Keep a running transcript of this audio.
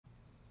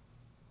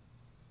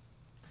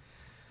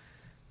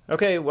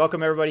Okay,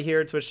 welcome everybody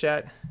here at Twitch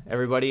chat,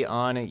 everybody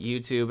on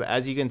YouTube.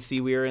 As you can see,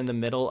 we are in the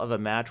middle of a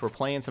match. We're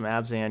playing some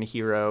Abzan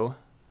Hero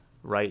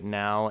right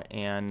now,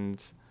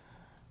 and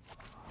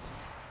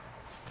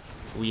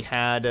we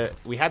had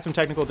some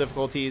technical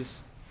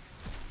difficulties.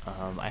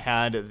 I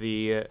had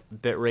the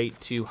bitrate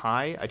too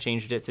high. I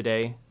changed it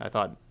today. I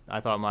thought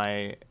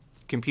my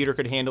computer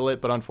could handle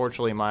it, but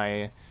unfortunately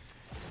my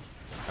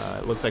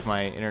it looks like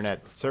my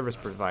internet service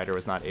provider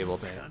was not able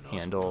to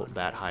handle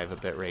that high of a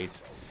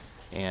bitrate.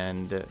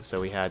 And so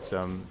we had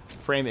some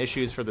frame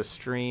issues for the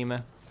stream.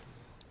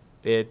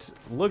 It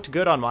looked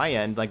good on my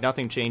end, like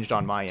nothing changed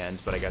on my end,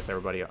 but I guess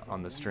everybody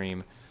on the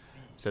stream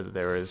said that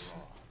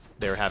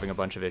they were having a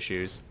bunch of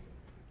issues.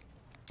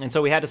 And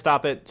so we had to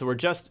stop it. So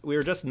we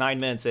were just 9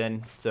 minutes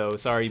in. So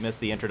sorry you missed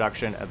the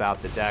introduction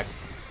about the deck.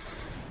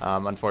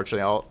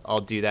 Unfortunately,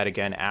 I'll do that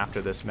again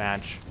after this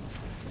match.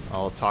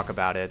 I'll talk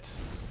about it.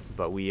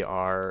 But we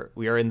are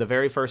in the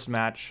very first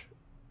match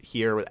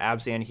here with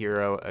Abzan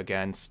Hero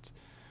against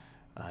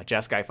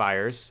Jeskai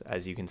Fires.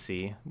 As you can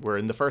see, we're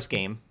in the first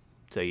game,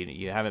 so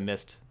you haven't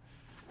missed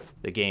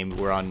the game.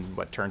 We're on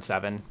what, turn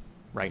 7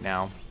 right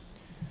now,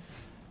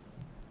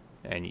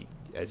 and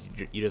as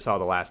you just saw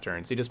the last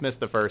turn, so you just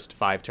missed the first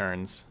 5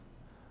 turns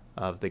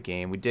of the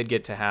game. We did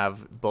get to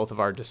have both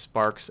of our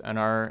Sparks in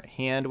our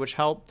hand, which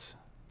helped.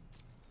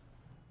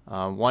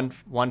 One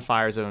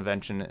Fires of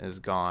Invention is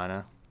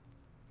gone.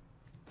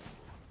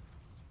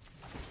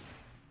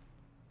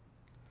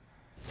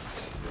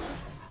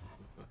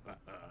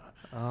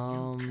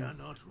 You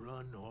cannot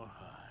run or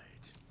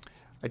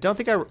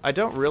hide. I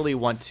don't really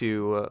want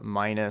to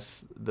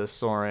minus the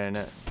Sorin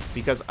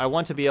because I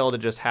want to be able to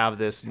just have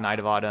this Knight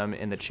of Autumn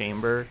in the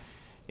chamber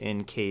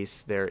in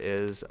case there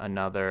is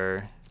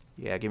another.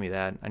 Yeah, give me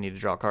that. I need to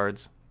draw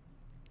cards.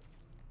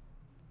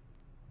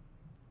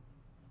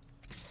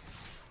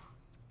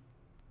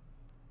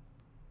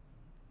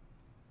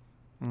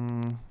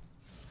 In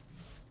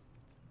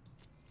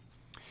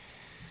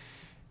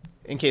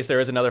case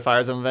there is another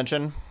Fires of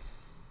Invention.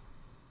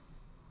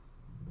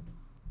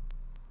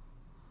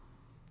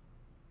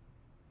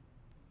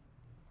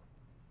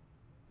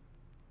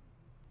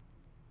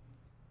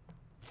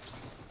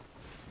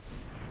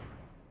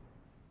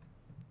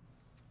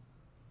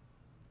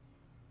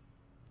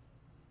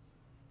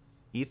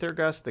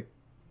 Aethergust the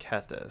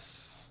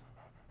Kethis.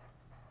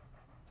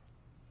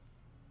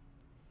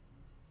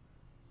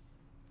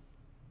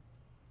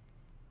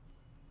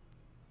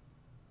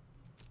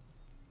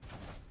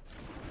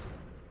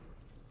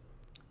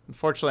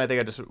 Unfortunately, I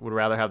think I just would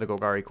rather have the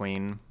Golgari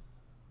Queen.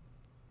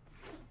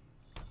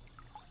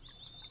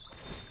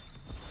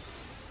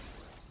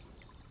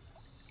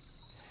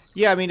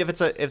 Yeah, I mean,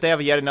 if they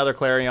have yet another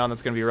Clarion,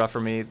 that's going to be rough for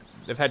me.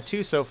 They've had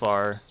 2 so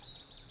far.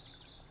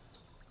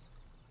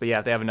 But yeah,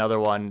 if they have another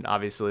one,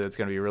 obviously that's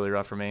going to be really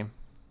rough for me.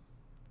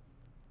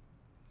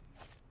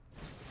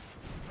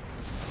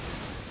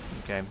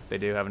 Okay, they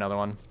do have another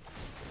one.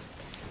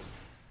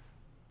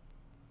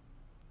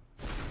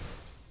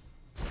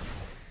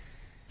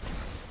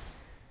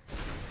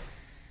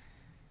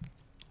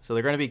 So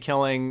they're going to be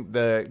killing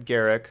the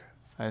Garrick,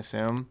 I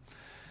assume.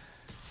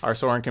 Our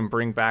Sorin can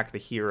bring back the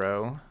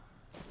hero.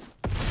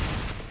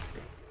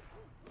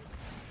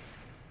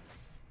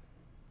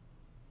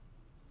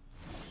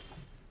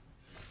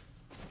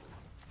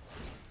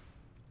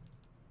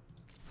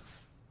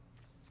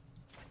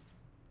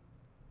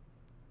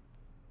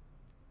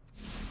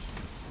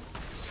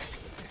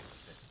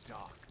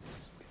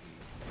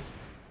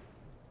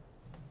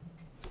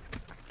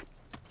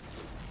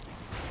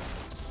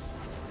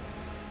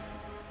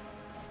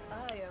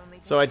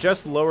 So I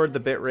just lowered the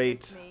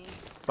bitrate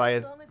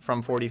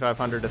from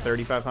 4500 to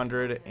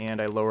 3500,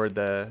 and I lowered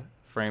the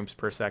frames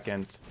per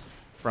second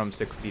from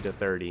 60 to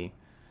 30,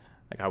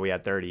 like how we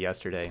had 30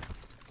 yesterday.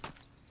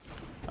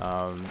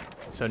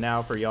 So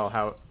now for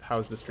y'all,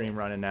 how's the stream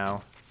running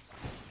now?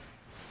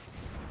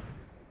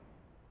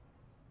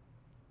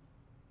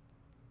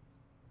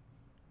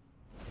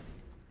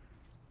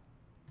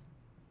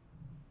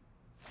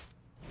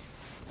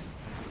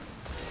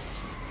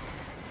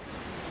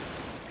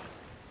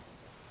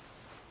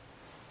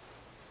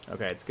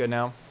 Okay, it's good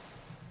now.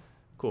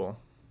 Cool.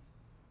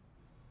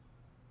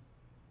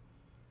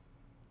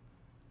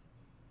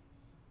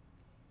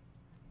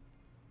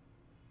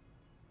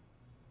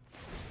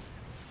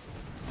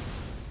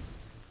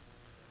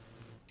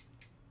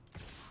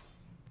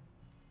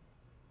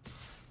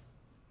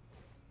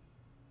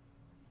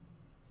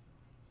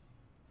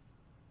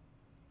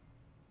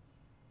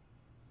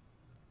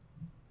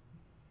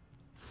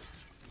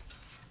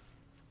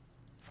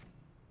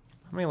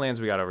 How many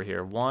lands we got over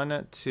here?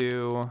 1,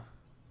 2...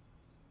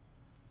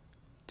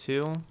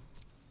 2.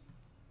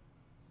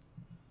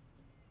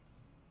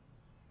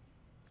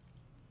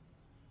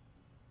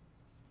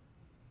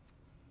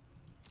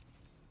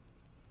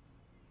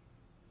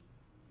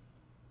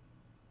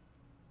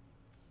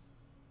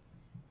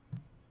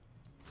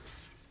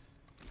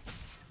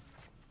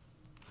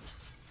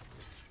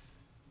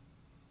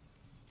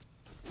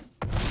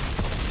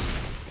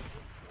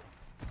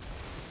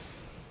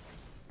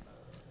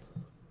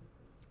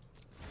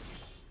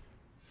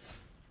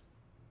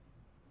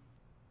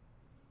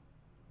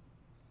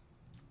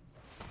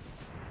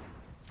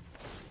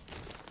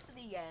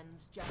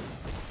 just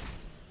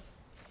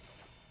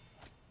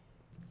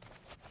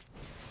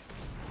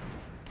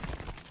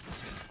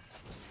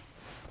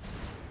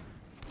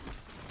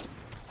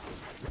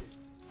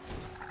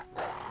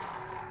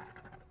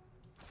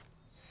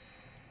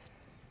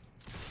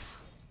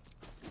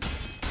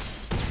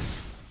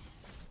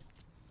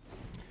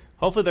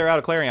Hopefully they're out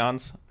of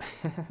Clarions.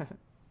 They're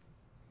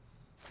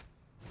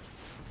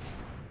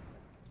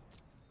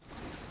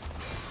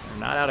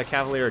not out of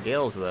Cavalier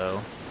Gales,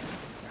 though.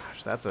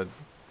 Gosh, that's a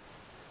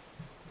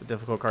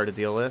difficult card to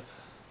deal with.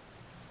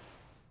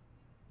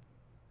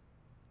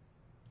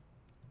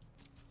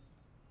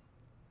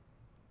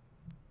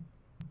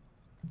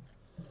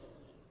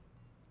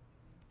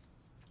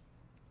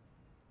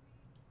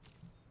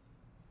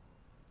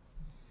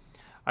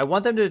 I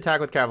want them to attack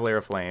with Cavalier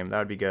of Flame. That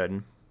would be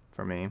good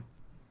for me.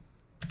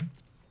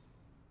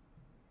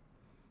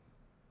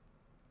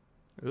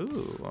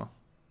 Ooh.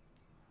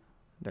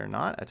 They're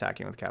not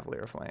attacking with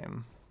Cavalier of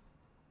Flame.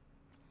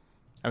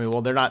 I mean,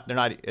 well, they're not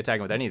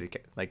attacking with any of the,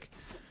 like,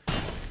 I'm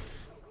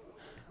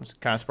just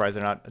kind of surprised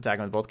they're not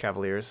attacking with both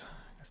Cavaliers.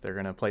 I guess they're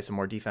going to play some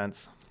more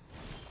defense.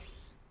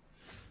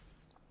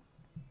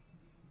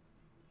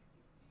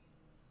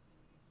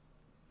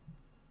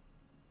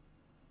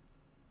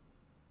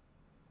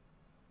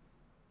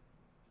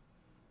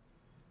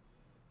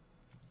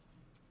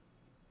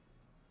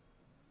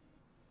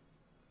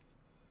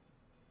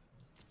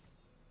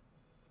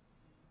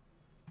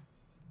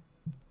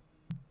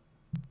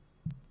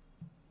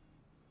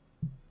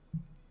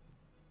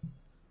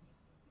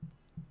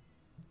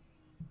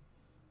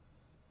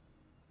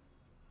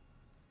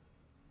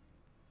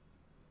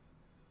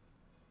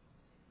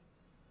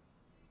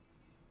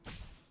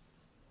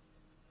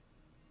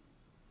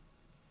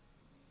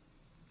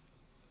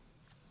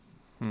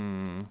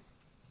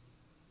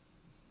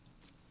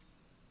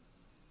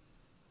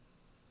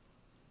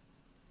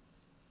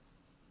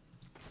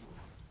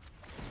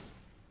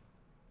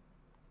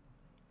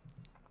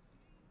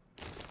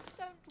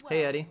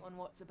 Hey, Eddie. On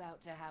what's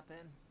about to happen.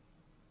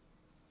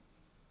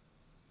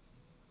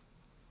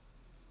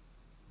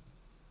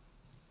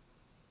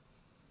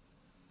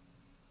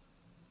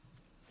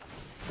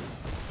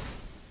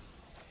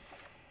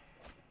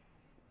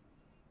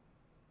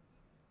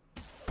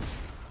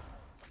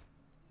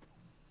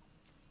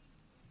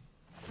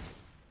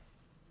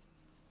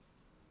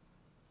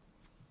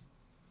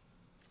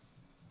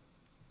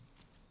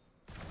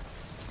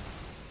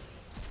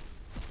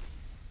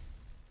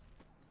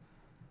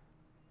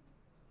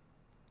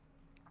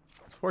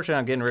 Fortunately,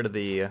 I'm getting rid of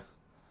the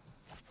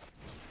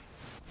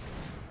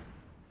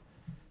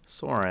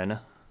Sorin.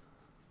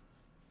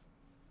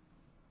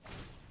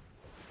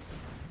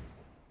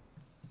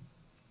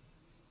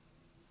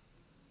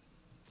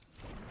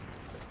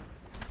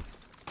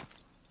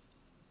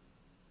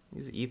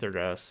 These Ether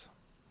Gus.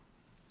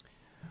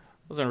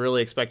 Wasn't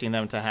really expecting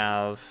them to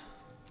have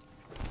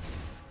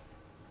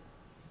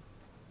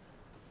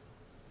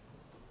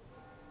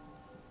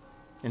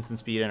instant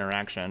speed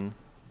interaction,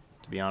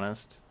 to be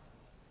honest.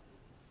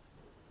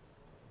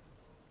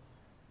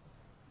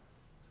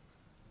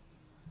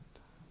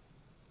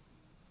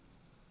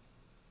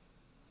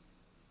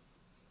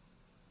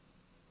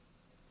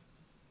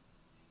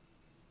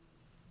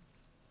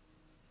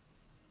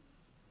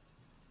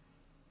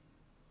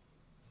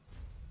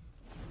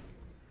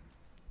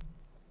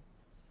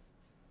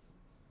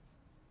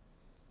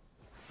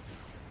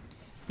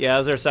 Yeah, it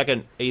was their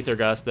second Aether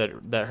Gust that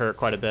hurt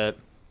quite a bit.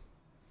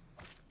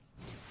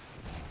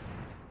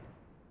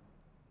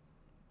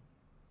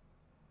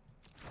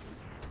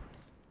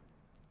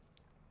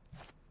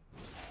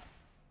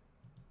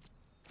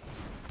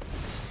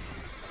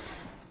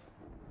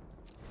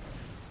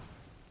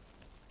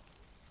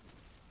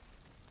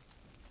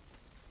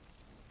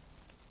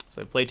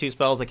 So they play 2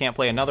 spells, they can't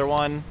play another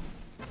one.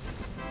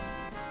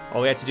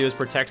 All we have to do is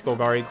protect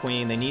Golgari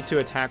Queen. They need to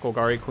attack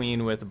Golgari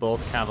Queen with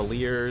both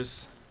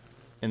Cavaliers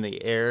in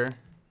the air.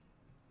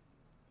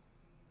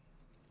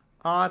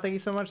 Aw, thank you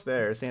so much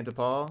there, Santa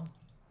Paul.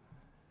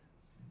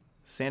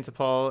 Santa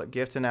Paul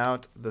gifting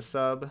out the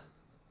sub.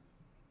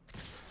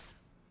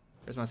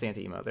 There's my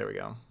Santa emote. There we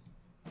go.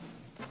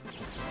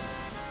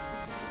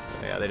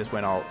 Yeah, they just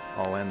went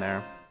all in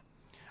there.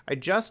 I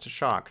just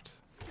shocked.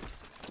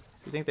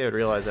 So you think they would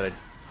realize that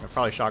I'm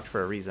probably shocked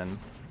for a reason.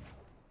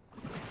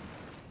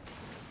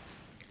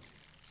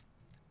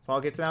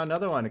 Paul gets out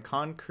another one. A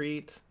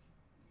Concrete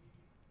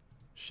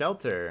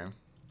Shelter.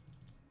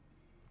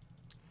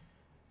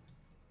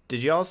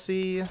 Did y'all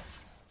see?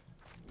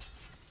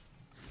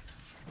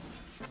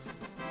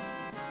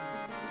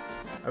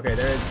 Okay,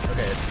 there is.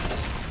 Okay.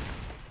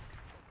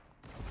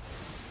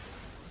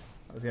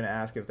 I was gonna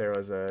ask if there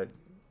was a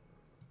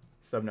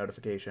sub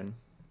notification.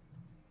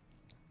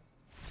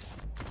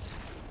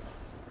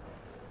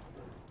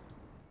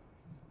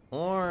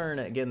 Orn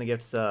getting the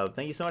gift sub.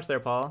 Thank you so much there,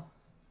 Paul.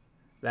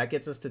 That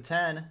gets us to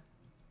 10.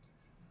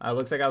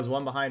 Looks like I was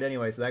 1 behind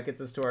anyway, so that gets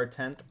us to our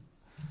 10th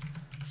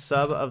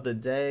sub of the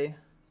day.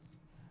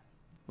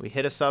 We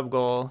hit a sub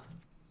goal.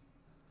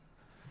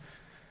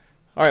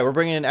 All right, we're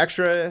bringing in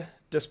extra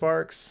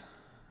Disparks.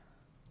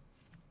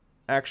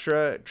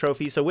 extra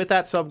trophies. So with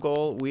that sub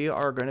goal, we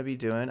are going to be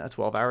doing a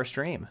 12-hour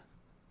stream.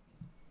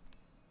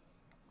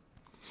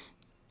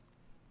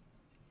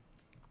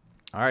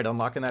 All right,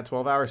 unlocking that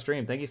 12-hour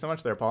stream. Thank you so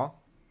much there,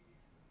 Paul.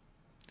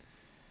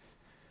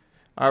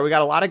 All right, we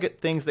got a lot of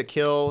good things that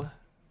kill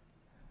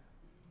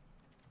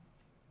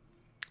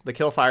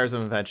fires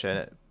of invention.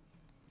 I'm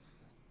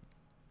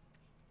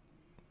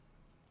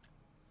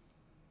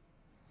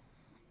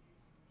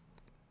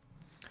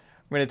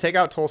going to take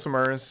out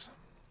Tulsimers.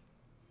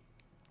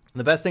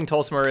 The best thing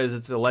Tulsimer is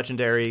it's a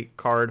legendary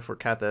card for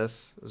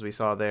Kethis, as we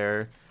saw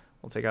there.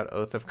 We'll take out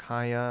Oath of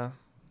Kaya.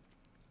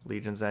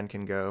 Legion's End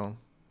can go.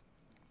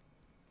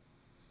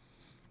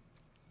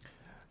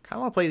 Kind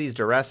of want to play these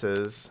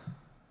Duresses.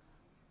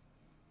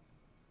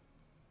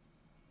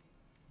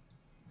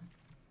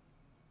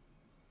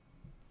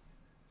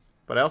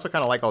 But I also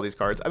kind of like all these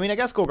cards. I mean, I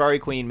guess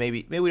Golgari Queen,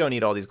 maybe we don't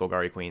need all these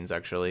Golgari Queens,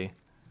 actually.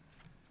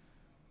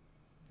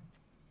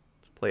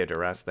 Let's play a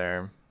Duress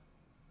there.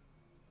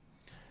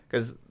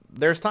 Because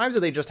there's times that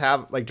they just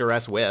have, like,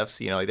 Duress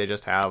whiffs. You know, like, they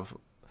just have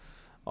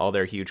all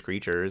their huge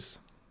creatures.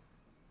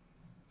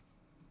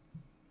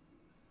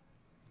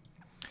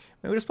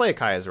 Maybe we just play a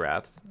Kaya's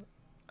Wrath,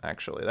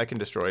 actually. That can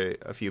destroy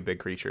a few big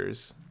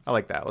creatures. I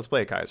like that. Let's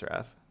play a Kaya's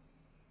Wrath.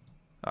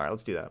 All right,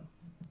 let's do that.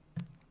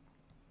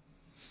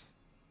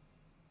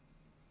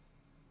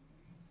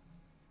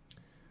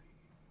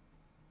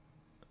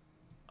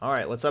 All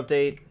right, let's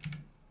update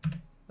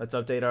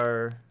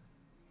our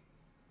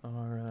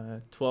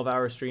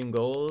 12-hour stream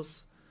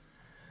goals.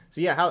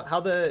 So yeah,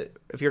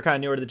 if you're kind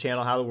of newer to the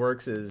channel, how it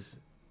works is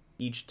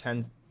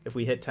if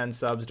we hit 10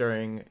 subs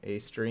during a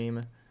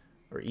stream,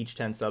 or each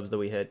 10 subs that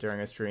we hit during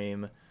a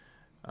stream,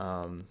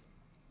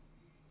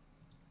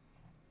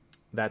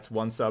 that's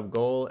one sub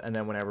goal, and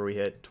then whenever we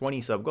hit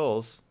 20 sub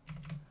goals,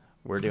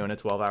 we're doing a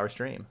 12-hour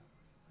stream.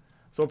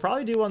 So we'll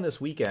probably do one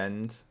this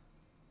weekend.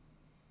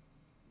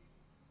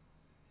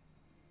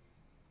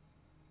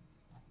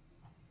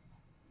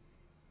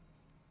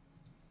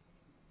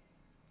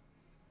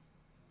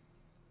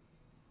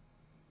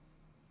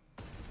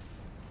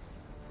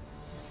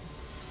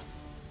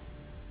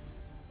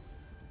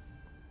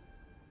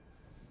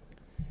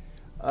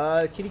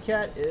 Kitty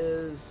Cat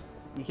is,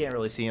 you can't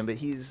really see him, but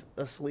he's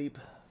asleep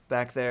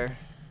back there.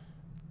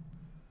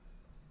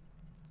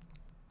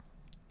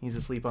 He's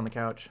asleep on the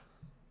couch.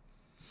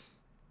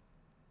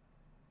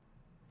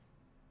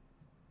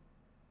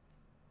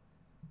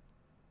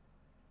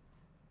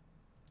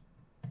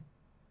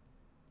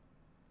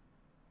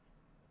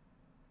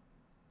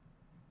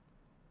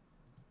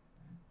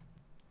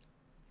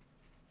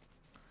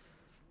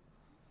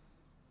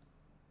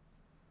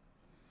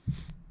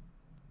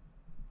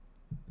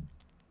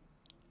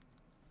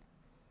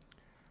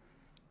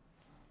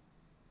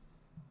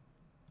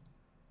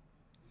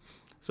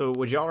 So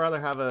would y'all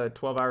rather have a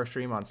 12-hour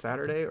stream on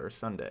Saturday or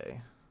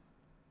Sunday?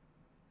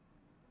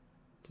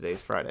 Today's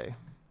Friday.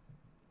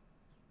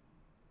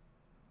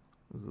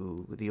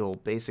 Ooh, the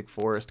old basic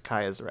forest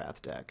Kaya's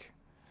Wrath deck.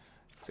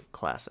 It's a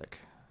classic.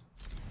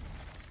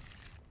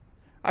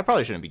 I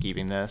probably shouldn't be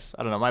keeping this.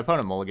 I don't know, my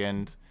opponent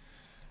mulliganed,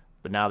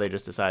 but now they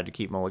just decided to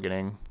keep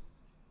mulliganing.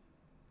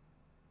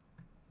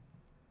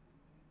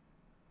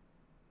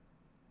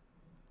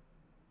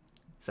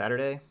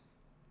 Saturday?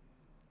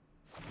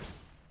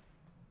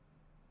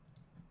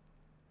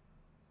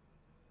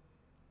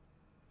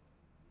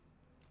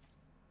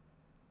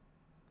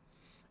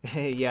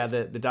 Yeah,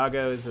 the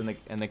doggos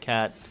and the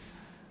cat,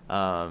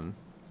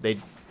 they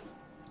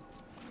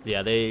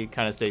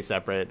kind of stay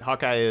separate.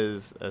 Hawkeye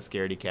is a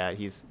scaredy cat.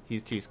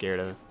 He's too scared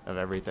of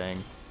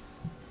everything.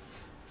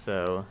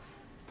 So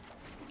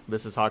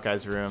this is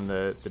Hawkeye's room.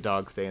 The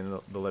dogs stay in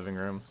the living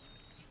room.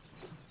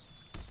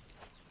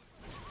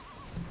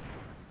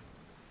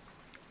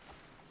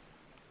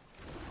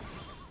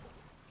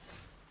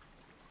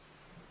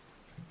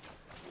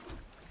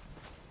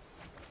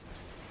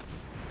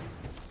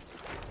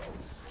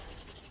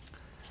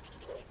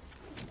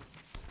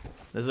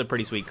 This is a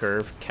pretty sweet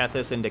curve.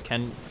 Kethis into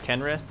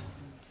Kenrith.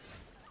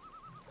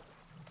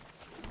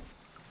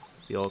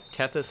 The old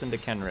Kethis into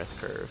Kenrith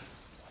curve.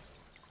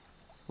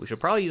 We should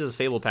probably use this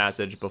Fable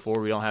Passage before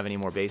we don't have any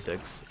more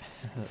basics.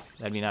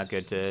 That'd be not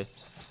good to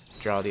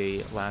draw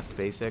the last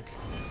basic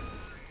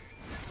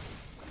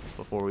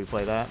before we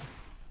play that.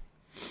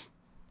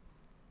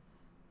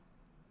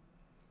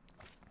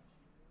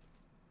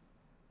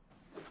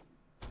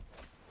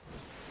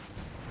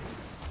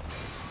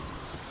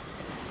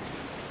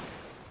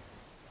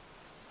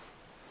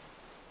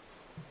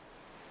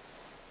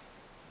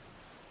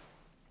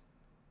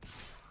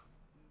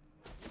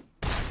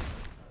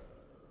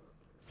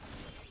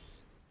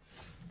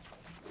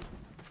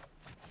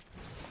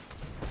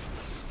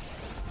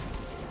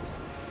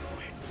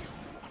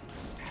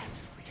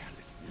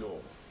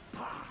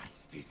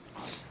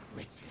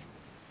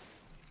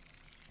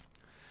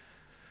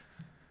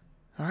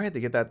 Alright,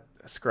 they get that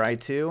scry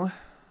too.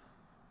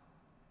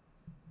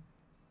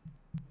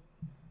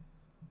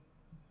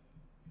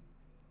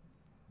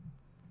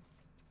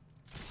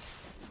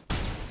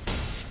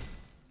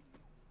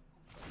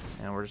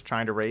 And we're just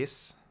trying to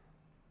race.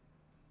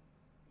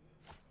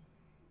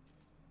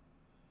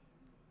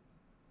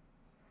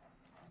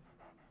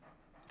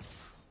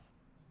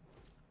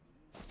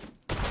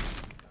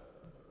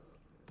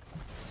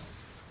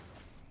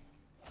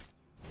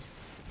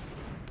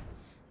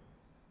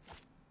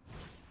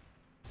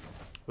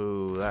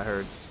 Ooh, that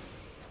hurts.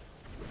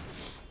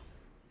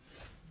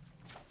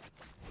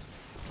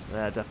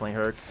 That definitely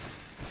hurt.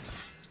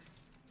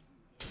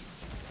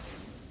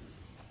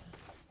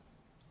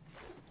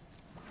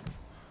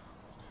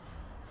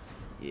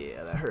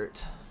 Yeah, that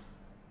hurt.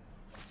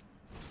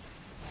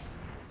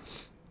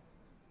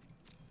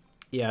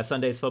 Yeah,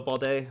 Sunday's football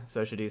day,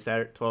 so I should do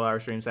 12-hour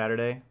stream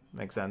Saturday.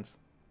 Makes sense.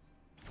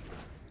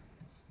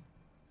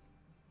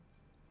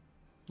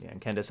 Yeah, and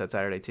Kenda said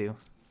Saturday too.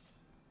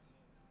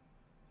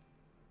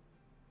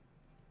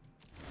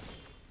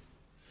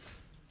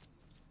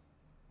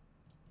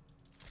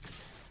 I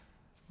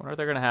wonder if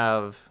they're going to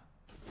have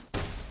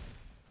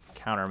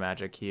counter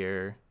magic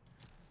here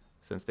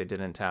since they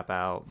didn't tap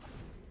out.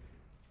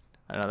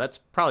 I don't know, that's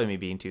probably me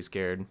being too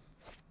scared.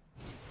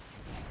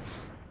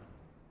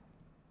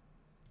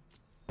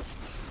 I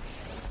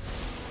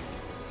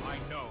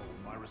know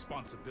my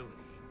responsibility.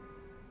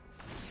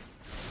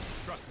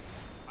 Trust me,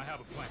 I have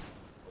a plan.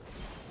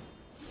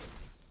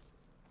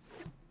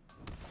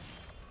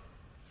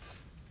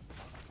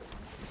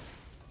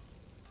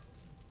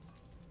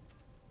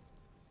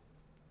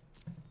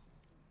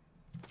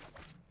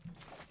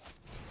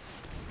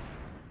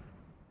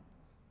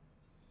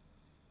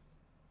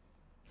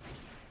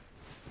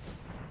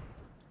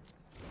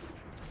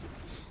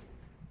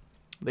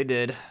 They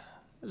did. It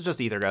was just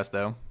Ether Gust,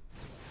 though.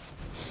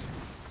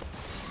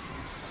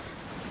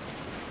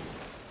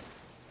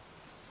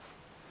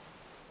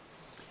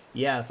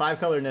 Yeah,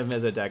 5-color Niv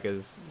Mizzet deck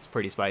is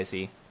pretty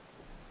spicy.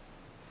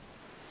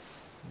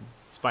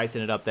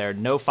 Spicing it up there.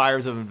 No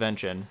Fires of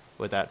Invention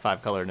with that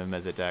 5-color Niv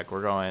Mizzet deck.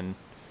 We're going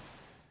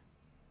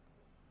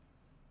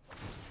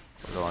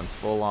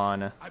full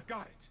on. I've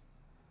got it.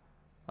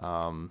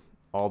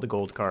 All the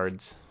gold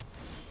cards.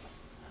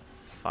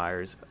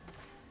 Fires.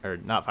 Or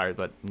not Fires,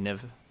 but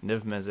Niv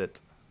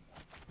Mizzet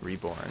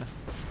Reborn. Let's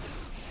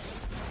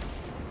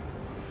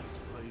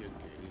play a game.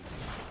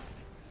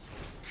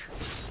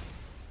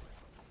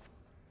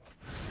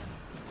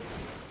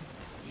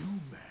 You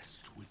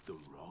messed with the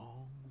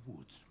wrong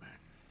woodsman.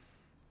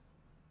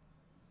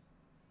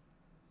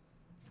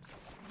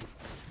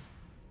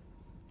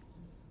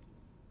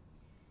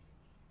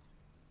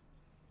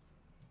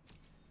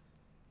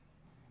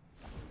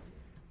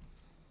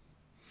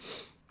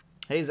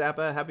 Hey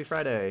Zappa, happy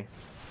Friday.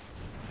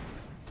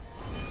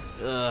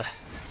 Ugh.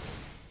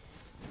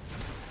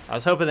 I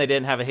was hoping they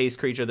didn't have a haste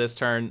creature this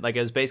turn. Like, it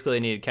was basically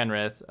needed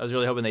Kenrith. I was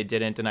really hoping they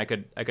didn't, and I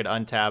could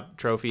untap,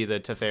 trophy the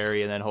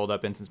Teferi, and then hold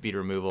up instant speed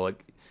removal.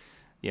 Like,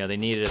 you know, they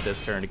needed it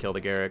this turn to kill the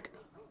Garruk.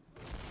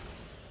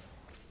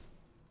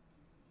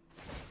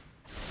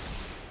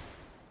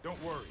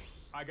 Don't worry,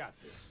 I got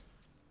this.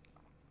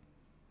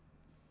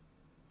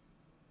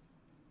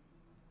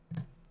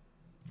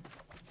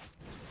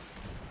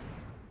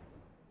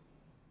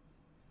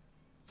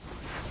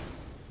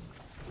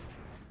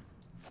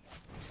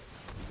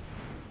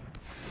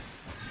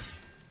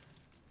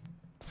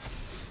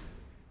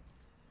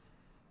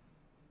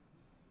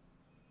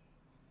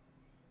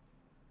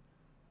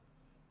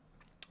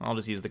 I'll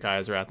just use the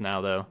Kaya's Wrath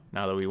now, though.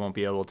 Now that we won't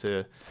be able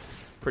to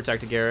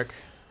protect a Garruk.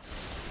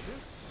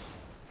 This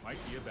might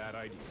be a bad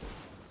idea.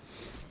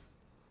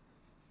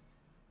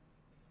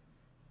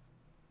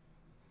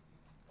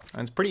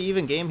 And it's a pretty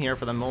even game here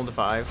for them rolling to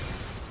 5.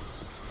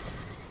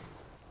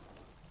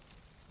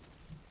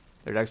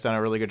 Their deck's done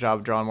a really good job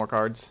of drawing more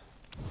cards.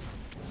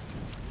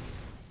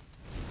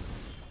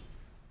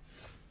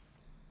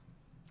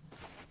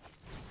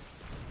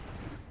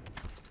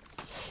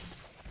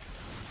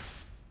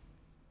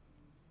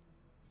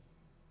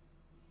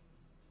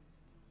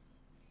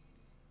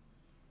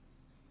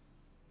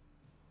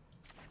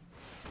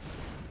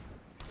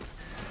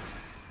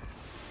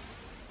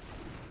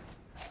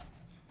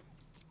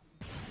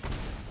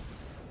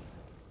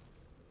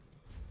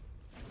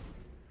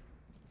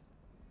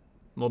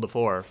 Mold to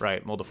 4,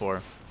 right, mold to 4. I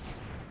feel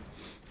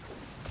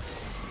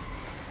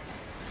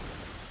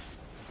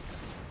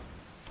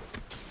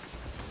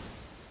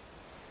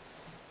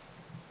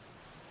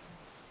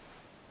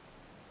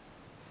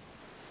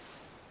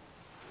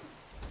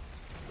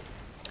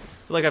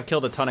like I've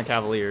killed a ton of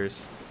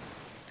Cavaliers.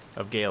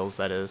 Of Gales,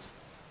 that is.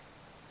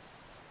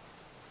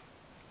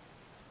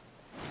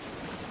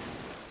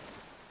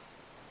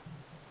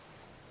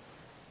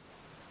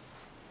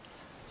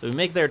 So we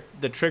make the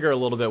trigger a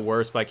little bit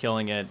worse by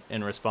killing it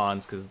in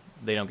response, because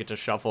they don't get to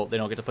shuffle. They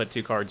don't get to put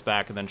 2 cards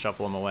back and then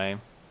shuffle them away.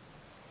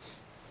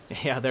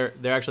 Yeah, they're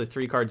actually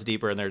 3 cards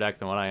deeper in their deck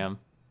than what I am.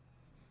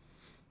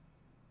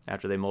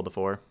 After they mold the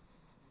 4.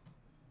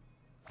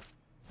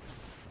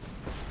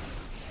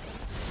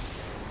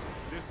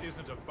 This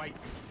isn't a fight you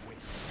can win.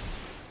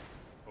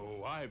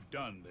 Oh, I've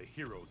done the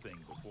hero thing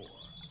before.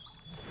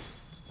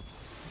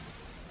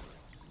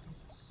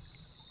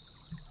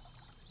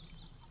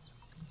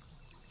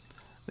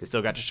 They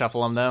still got to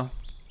shuffle them, though,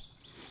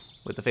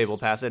 with the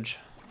Fabled Passage.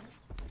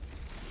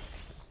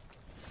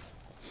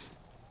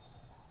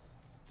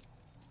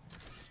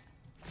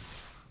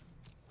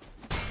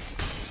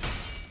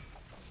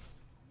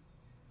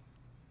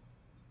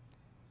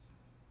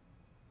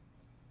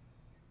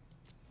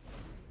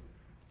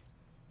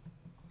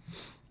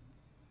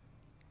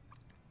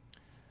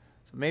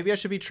 So maybe I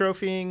should be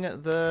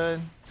trophying the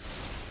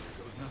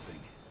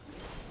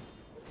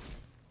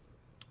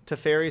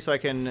Teferi so I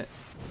can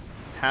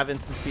have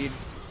instant speed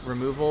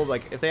removal.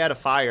 Like, if they had a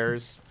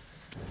Fires,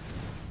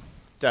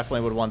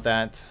 definitely would want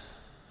that.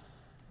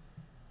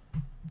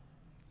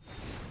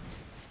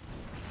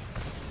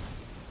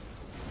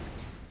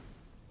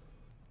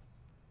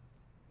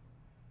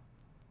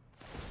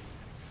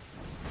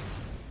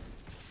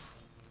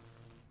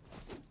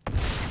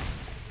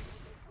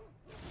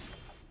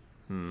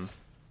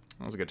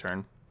 That was a good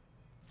turn.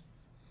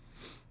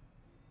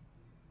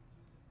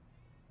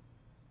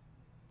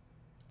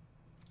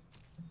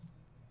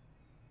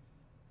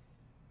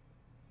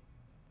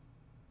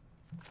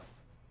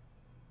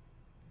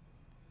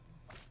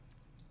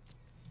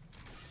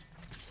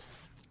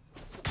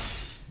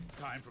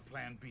 Time for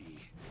plan B,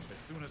 as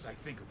soon as I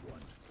think of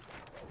one.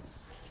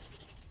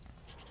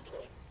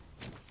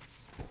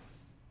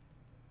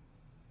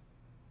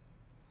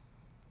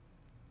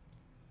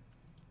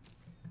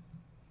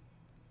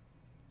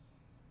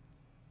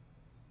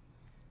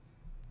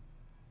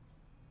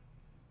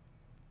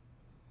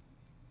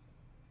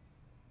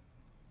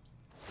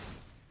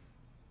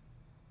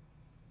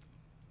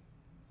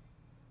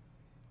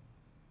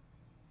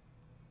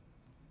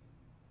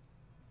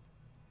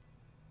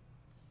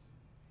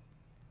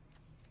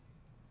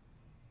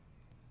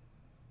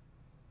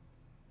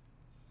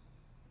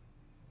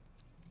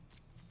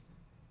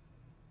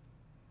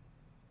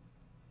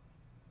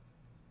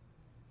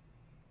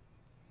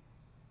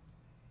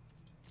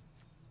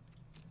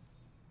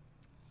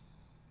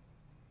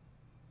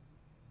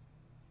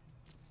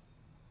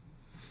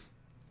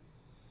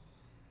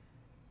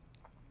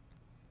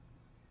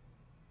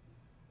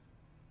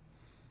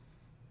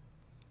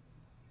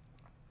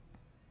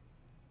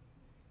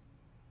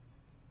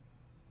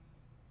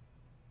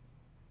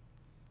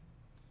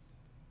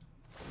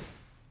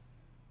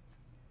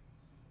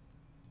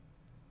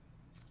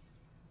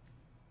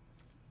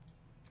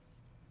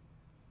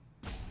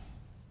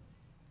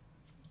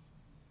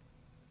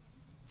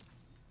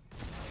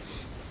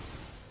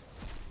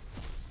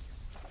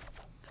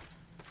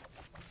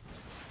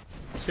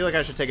 I feel like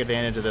I should take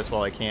advantage of this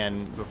while I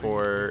can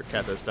before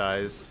Kethis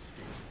dies,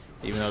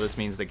 even though this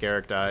means that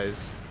Garrick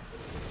dies.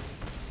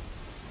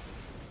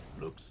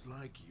 Looks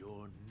like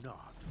you're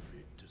not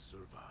fit to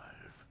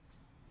survive.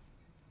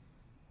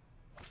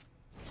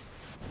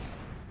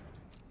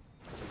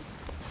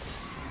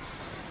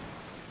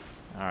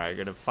 Alright,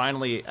 gonna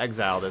finally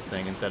exile this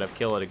thing instead of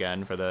kill it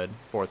again for the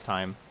 4th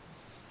time.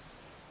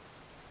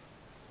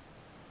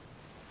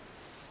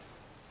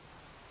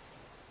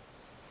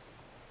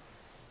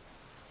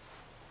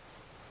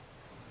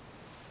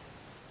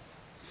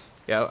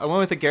 Yeah, I went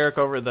with the Garrick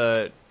over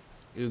the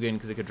Ugin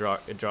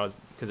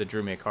because it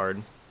drew me a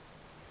card.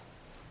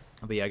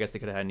 But yeah, I guess they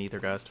could have had an Aether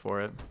Gust for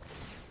it.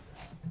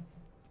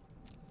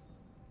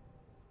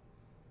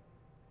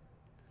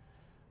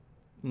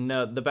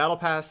 No, the battle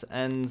pass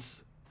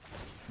ends,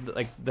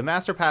 like the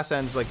master pass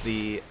ends like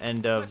the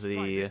end of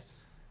the,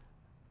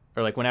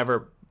 or like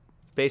whenever,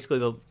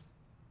 basically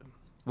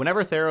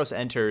whenever Theros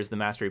enters, the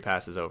mastery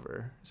pass is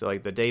over. So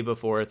like the day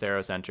before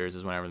Theros enters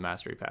is whenever the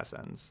mastery pass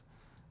ends,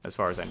 as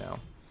far as I know.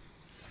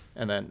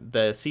 And then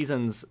the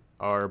seasons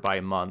are by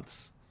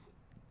months.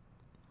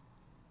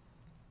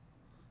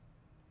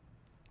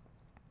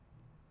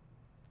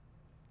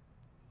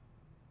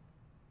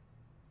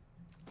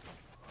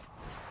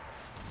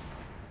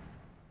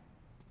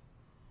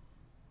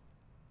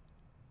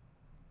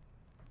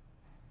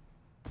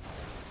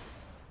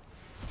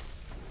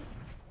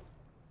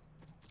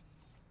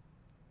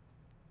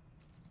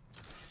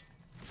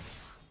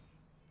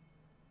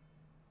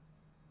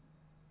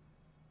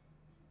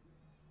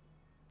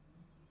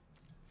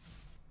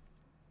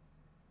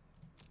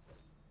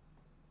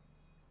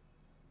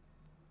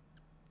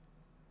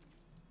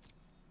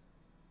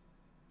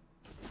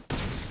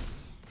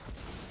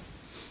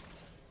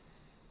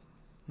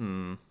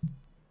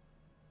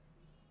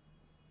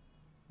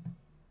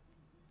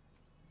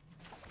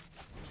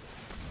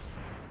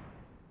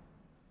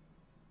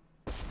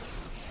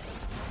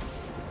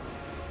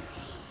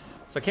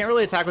 So I can't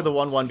really attack with the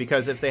 1/1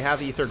 because if they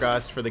have Aether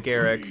Gust for the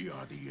Garrick,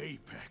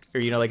 or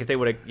you know, like if they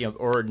would have, you know,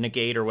 or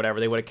negate or whatever,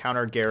 they would have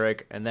countered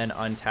Garrick and then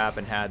untap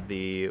and had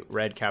the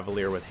Red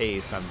Cavalier with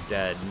haste. I'm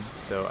dead,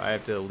 so I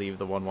have to leave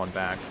the 1/1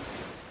 back.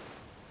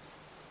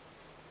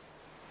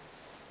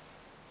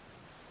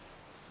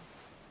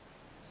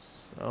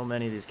 So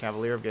many of these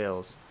Cavalier of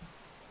Gales.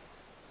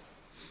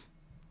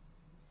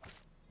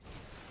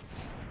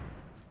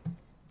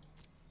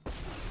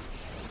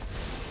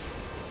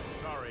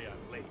 Sorry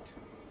I'm late.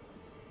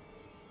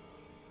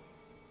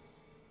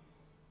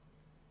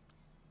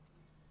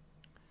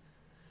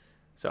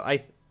 So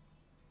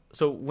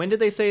So when did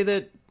they say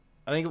that?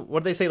 I think, what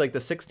did they say, like the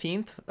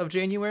 16th of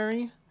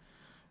January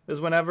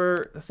is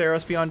whenever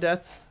Theros Beyond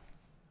Death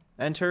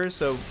enters.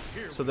 So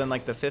then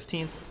like the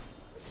 15th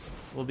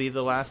will be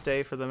the last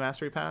day for the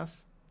Mastery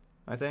Pass,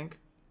 I think.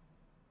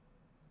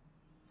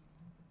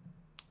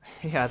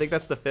 Yeah, I think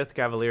that's the 5th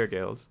Cavalier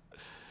Guilds.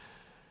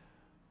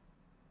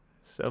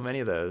 So many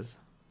of those.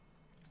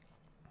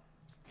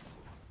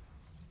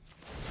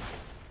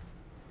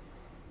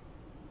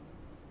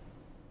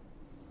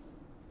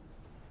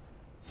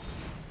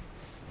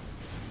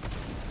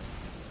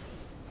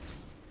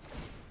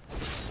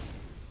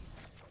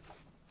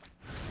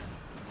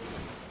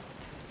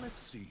 Let's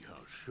see how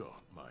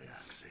sharp my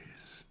axe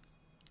is.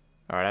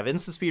 Alright, I have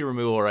instant speed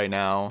removal right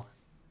now.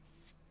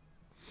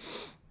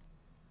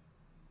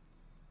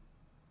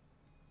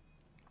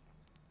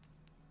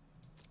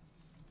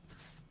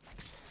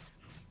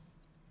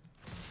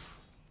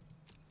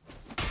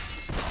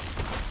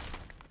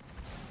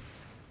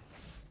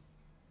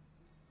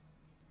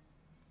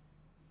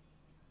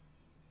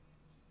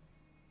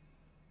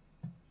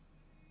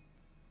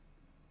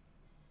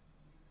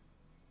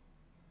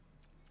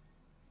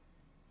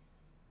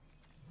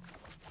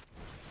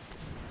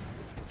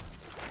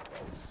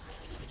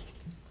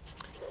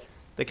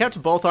 They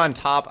kept both on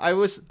top. I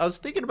was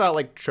thinking about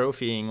like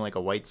trophying like a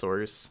white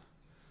source.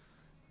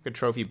 Could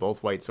trophy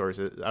both white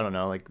sources. I don't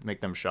know, like make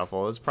them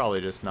shuffle. It's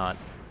probably just not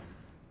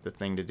the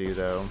thing to do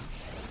though.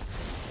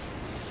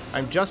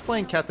 I'm just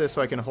playing Kethis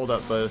so I can hold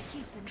up both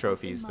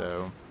trophies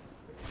though.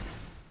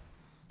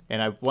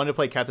 And I wanted to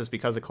play Kethis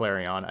because of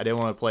Clarion. I didn't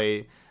want to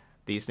play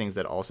these things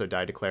that also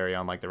died to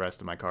Clarion like the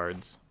rest of my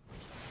cards.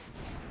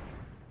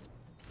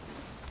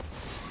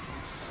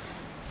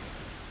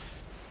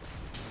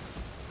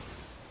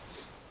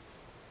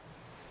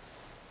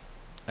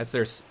 That's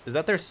their, is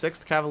that their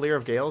 6th Cavalier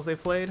of Gales they've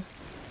played?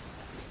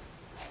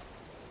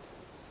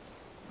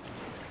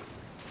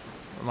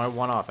 Or am I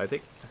one off? I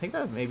think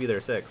that may be their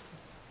 6th.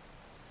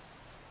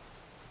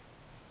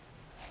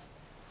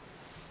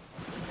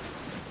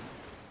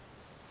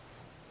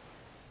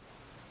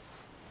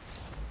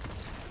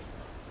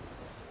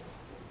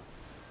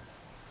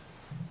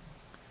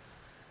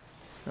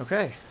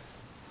 Okay.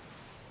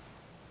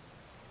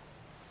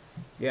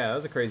 Yeah, that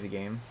was a crazy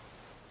game.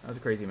 That was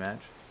a crazy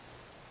match.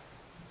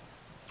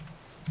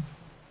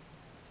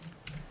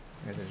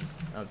 I gotta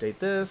update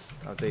this,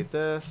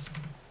 because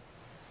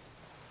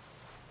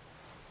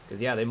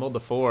yeah, they mulled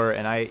the 4,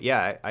 and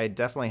I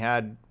definitely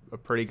had a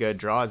pretty good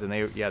draws, and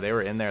they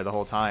were in there the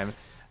whole time.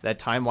 That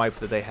time wipe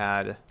that they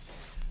had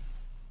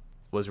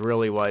was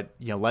really what,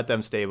 you know, let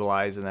them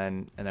stabilize,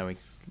 and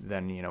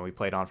then you know, we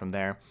played on from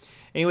there.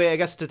 Anyway, I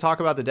guess to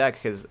talk about the deck,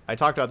 because I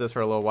talked about this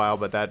for a little while,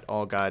 but that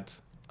all got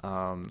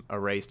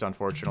erased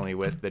unfortunately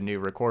with the new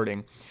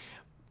recording.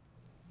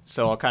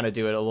 So I'll kind of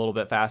do it a little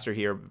bit faster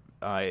here.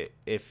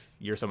 If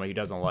you're somebody who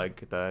doesn't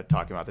like the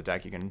talking about the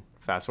deck, you can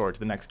fast forward to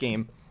the next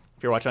game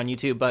if you're watching on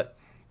YouTube. But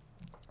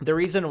the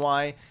reason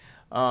why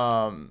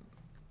I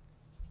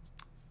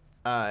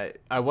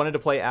wanted to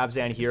play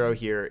Abzan Hero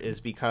here is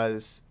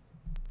because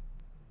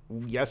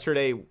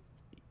yesterday,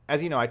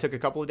 as you know, I took a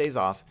couple of days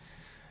off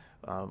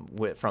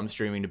from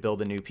streaming to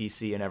build a new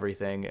PC and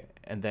everything.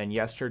 And then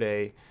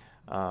yesterday,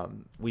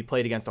 we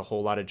played against a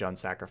whole lot of Jund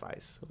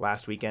Sacrifice.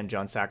 Last weekend,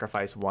 Jund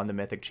Sacrifice won the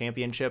Mythic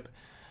Championship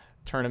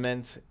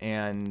tournament,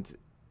 and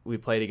we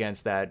played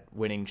against that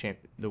winning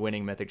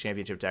Mythic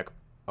Championship deck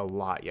a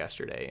lot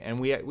yesterday. And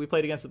we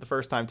played against it the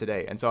first time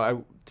today. And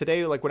so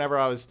today, like whenever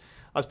I was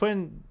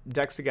putting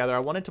decks together, I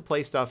wanted to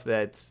play stuff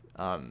that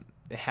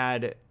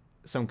had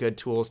some good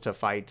tools to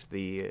fight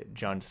the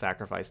Jund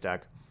Sacrifice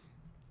deck.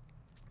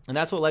 And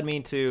that's what led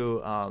me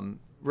to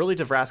really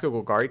to Vraska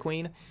Golgari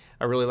Queen.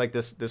 I really like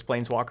this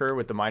Planeswalker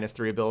with the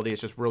 -3 ability. It's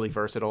just really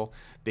versatile,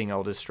 being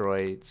able to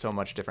destroy so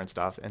much different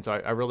stuff. And so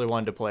I really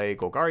wanted to play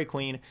Golgari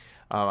Queen.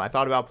 I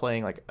thought about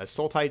playing like a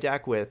Sultai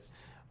deck with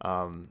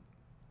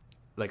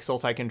like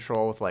Sultai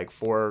control with like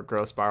 4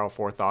 Growth Spiral,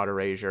 4 Thought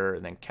Erasure,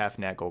 and then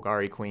Kefnet,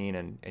 Golgari Queen,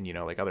 and you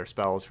know, like other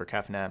spells for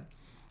Kefnet.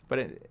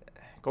 But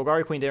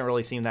Golgari Queen didn't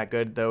really seem that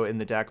good though in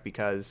the deck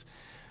because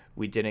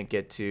we didn't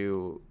get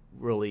to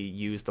really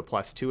use the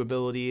 +2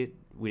 ability.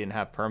 We didn't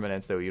have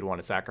permanents that you'd want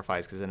to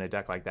sacrifice, because in a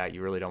deck like that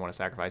you really don't want to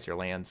sacrifice your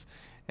lands,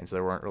 and so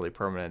there weren't really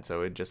permanents.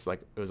 So it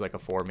was like a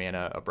 4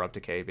 mana Abrupt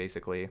Decay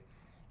basically.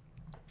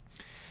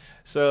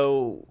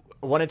 So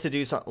I wanted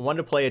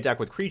to play a deck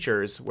with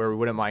creatures where we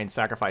wouldn't mind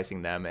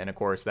sacrificing them, and of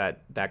course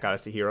that got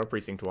us to Hero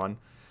Precinct 1.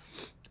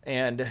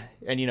 And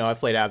you know, I've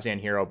played Abzan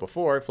Hero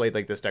before. I've played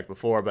like this deck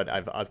before, but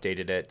I've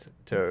updated it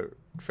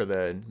for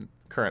the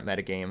current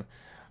metagame.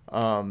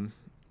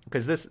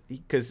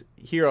 Because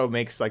Hero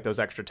makes like those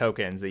extra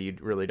tokens that you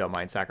really don't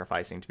mind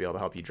sacrificing to be able to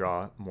help you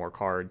draw more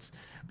cards.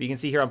 But you can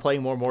see here I'm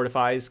playing more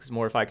Mortifies, because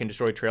Mortify can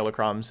destroy Trail of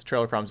Crumbs.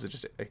 Trail of Crumbs is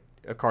just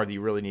a card that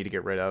you really need to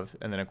get rid of.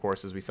 And then of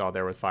course, as we saw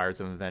there with Fires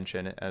of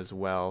Invention as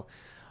well.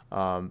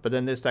 But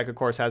then this deck of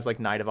course has like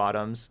Night of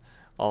Autumns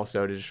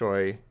also to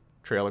destroy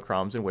Trail of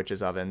Crumbs and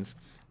Witch's Ovens.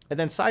 And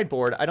then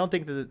sideboard, I don't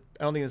think this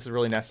is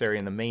really necessary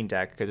in the main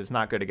deck because it's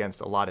not good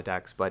against a lot of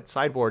decks. But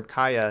sideboard,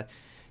 Kaya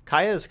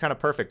Kaya is kind of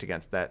perfect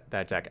against that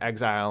deck,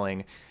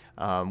 exiling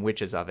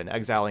Witch's Oven,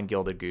 exiling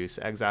Gilded Goose,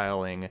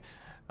 exiling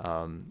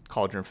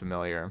Cauldron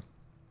Familiar.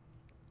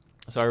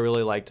 So I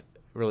really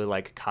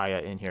like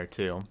Kaya in here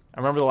too. I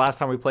remember the last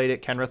time we played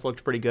it, Kenrith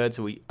looked pretty good,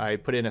 so I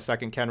put in a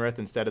second Kenrith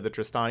instead of the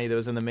Tristani that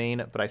was in the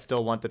main, but I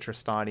still want the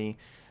Tristani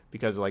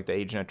because of like the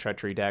Agent of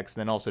Treachery decks,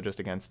 and then also just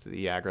against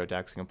the aggro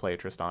decks, you can play a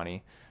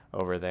Tristani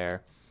over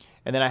there.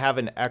 And then I have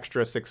an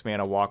extra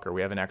 6-mana Walker.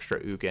 We have an extra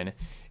Ugin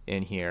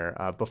in here.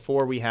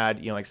 Before we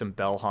had, like some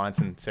Bell Haunts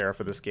and Seraph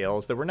of the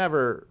Scales that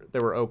were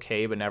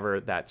okay, but never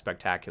that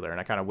spectacular. And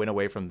I kind of went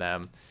away from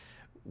them.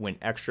 Went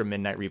extra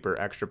Midnight Reaper,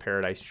 extra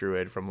Paradise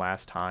Druid from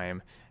last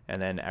time,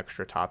 and then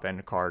extra top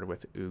end card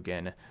with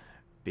Ugin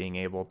being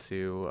able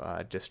to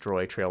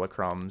destroy Trail of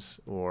Crumbs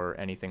or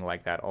anything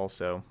like that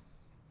also.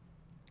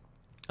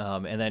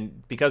 And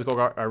then because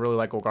I really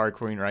like Golgari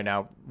Queen right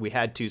now, we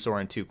had 2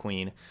 Sorin, 2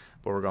 Queen,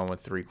 but we're going with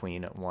 3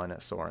 Queen, 1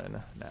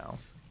 Sorin now.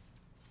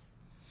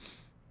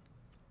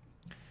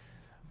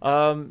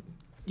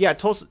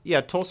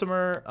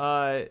 Tolsimir.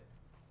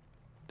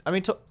 I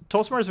mean,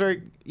 Tolsimir is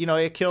very,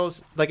 it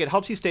kills, like, it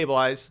helps you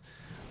stabilize.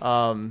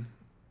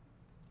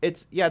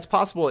 It's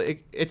possible.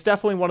 It's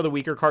definitely one of the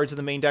weaker cards in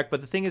the main deck,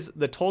 but the thing is,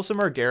 the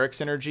Tolsimir Garruk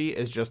synergy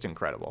is just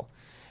incredible.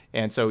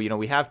 And so,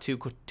 we have two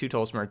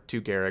Tolsimir,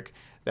 2 Garruk.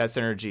 That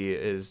synergy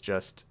is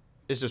just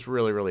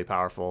really, really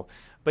powerful.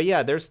 But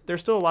yeah, there's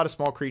still a lot of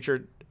small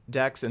creature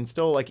decks, and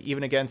still, like,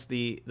 even against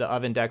the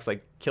Oven decks,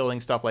 like killing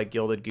stuff like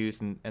Gilded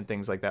Goose and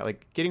things like that.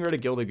 Like getting rid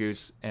of Gilded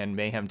Goose and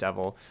Mayhem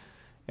Devil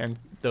and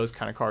those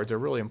kind of cards are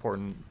really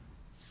important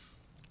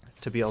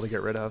to be able to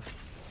get rid of.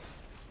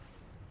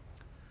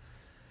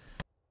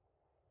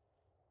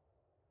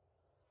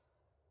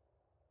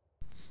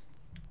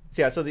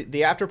 So yeah, so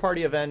the after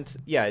party event,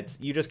 yeah,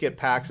 you just get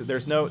packs.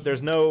 There's no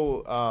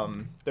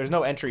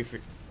entry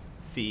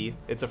fee.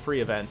 It's a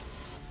free event,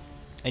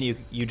 and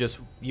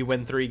you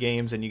win 3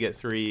 games, and you get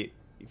 3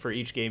 for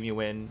each game you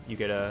win. You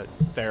get a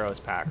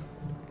Theros pack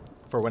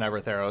for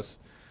whenever Theros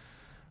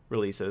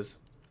releases.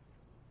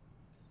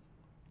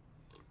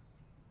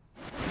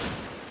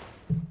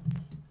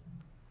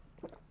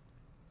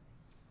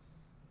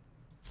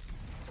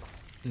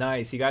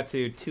 Nice, you got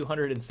to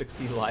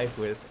 260 life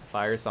with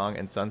Fire Song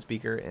and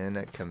Sunspeaker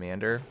in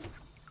Commander.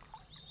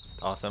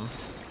 Awesome.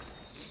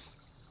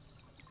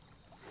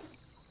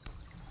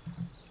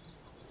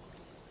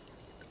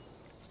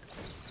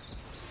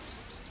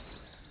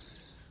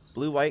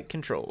 Blue-white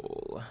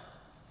control.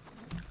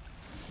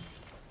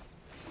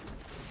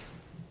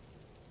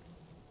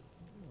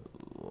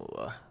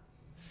 Ooh.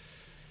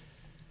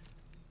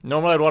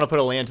 Normally I'd want to put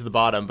a land to the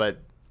bottom,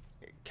 but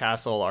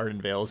Castle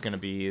Ardenvale is going to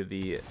be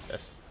the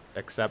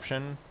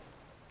exception.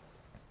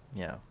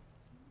 Yeah.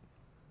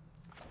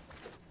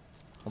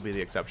 Will be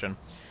the exception.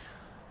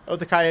 Oh,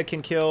 the Kaya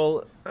can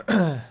kill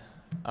a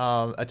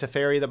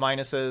Teferi that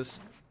minuses.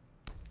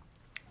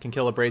 Can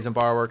kill a Brazen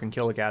Borrower, can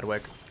kill a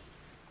Gadwick.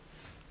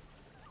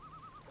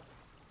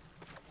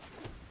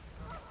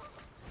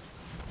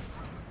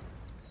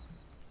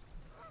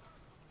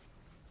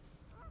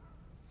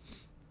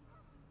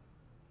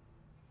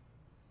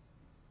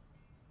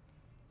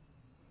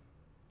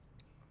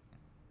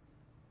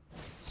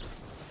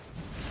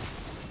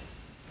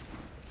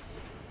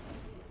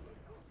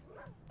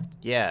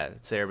 Yeah,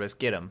 Cerebus,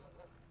 get him.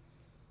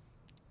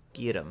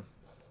 Get him.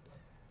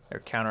 They're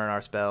countering our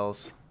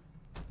spells.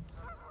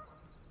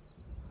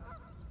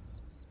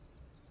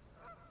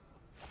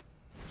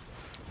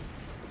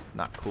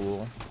 Not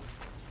cool.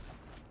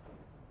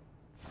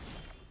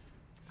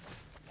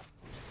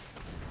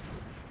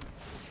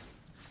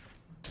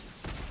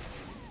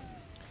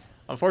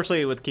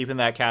 Unfortunately, with keeping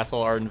that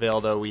Castle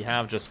Ardenvale, though, we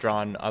have just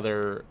drawn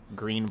other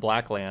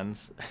green-black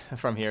lands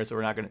from here, so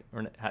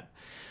we're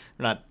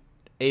not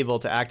able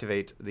to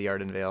activate the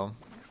Ardenvale.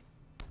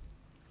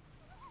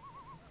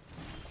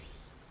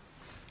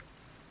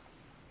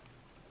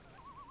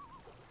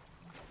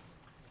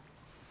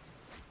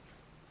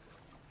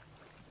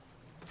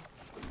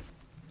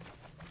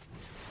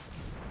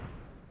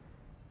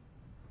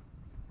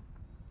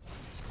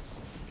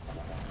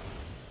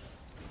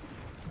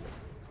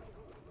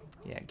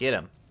 Yeah, get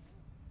him.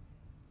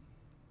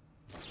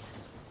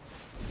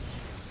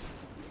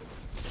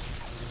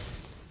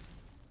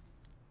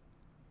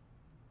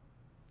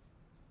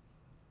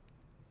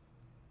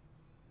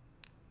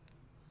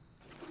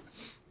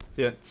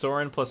 Yeah,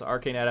 Sorin plus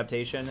Arcane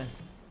Adaptation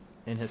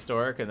in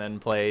Historic, and then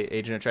play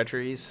Agent of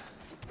Treacheries.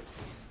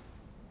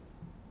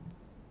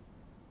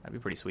 That'd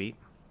be pretty sweet.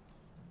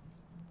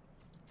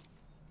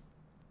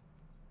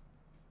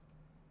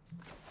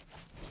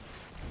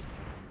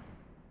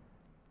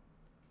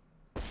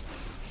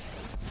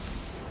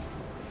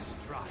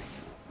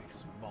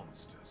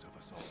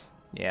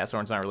 Yeah,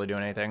 Sorin's not really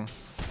doing anything.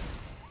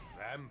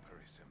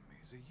 Vampirism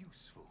is a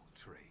useful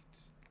trait.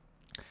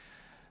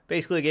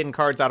 Basically getting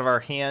cards out of our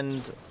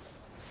hand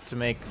to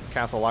make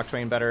Castle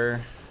Locthwain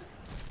better.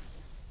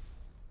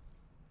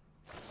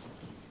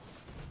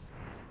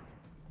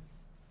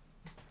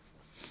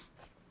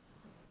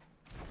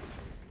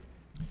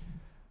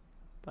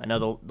 I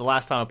know the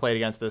last time I played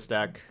against this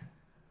deck,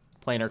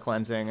 Planar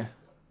Cleansing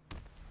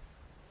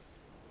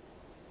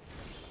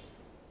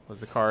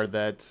was the card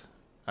that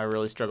I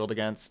really struggled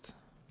against.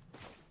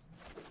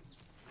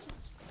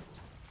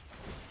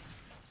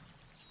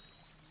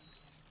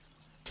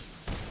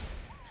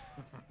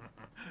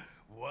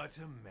 What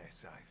a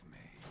mess I've made.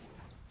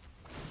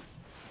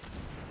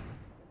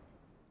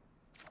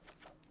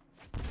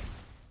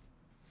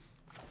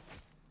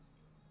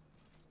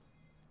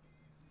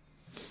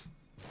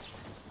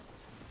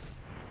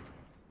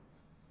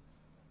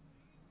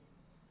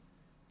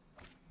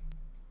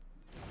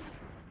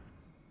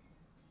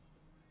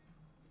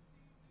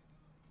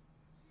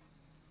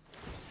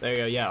 There you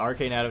go. Yeah,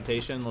 Arcane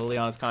Adaptation,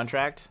 Liliana's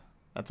Contract.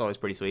 That's always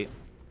pretty sweet.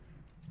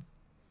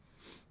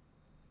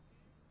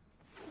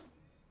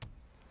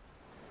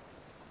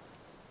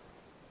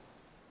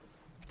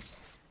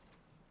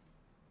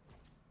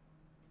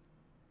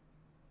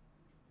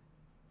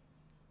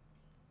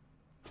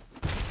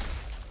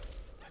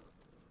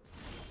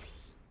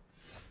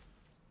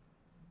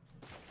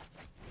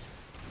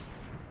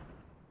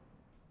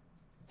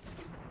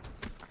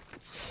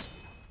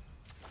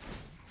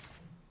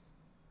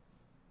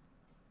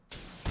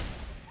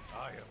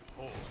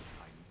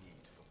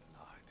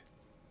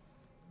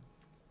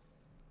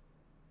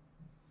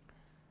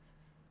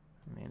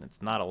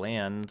 It's not a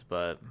land,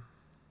 but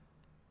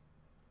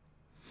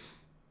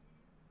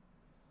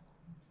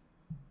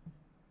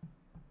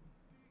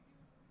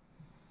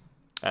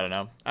I don't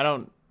know. I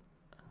don't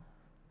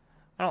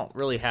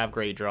really have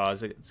great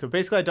draws. So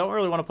basically, I don't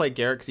really want to play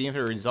Garrett because even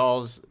if it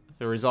resolves,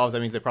 that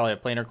means they probably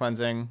have Planar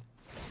Cleansing.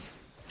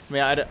 I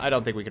mean, I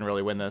don't think we can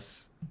really win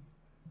this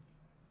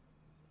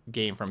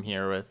game from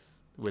here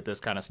with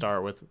this kind of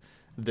start, with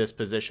this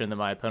position that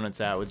my opponent's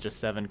at, with just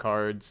 7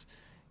 cards,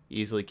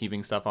 easily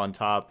keeping stuff on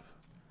top.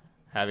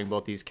 Having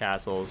both these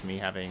castles, me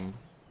having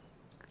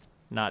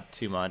not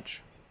too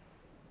much.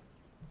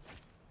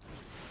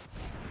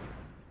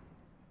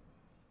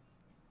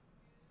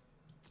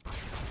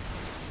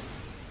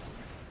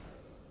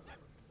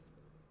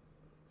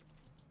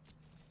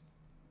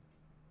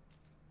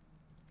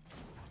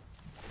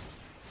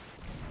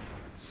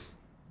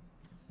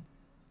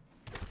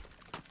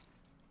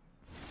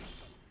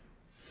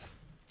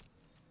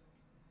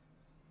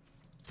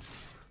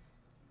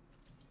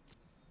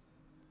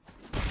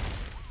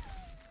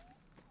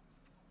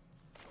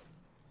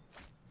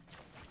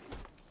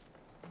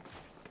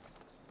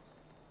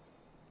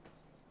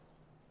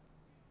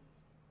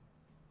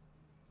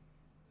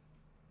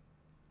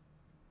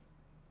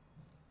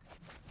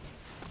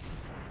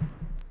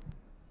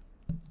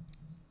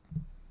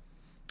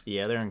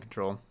 Yeah, they're in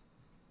control.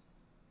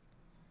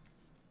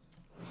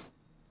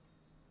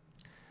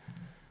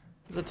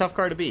 It's a tough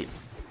card to beat.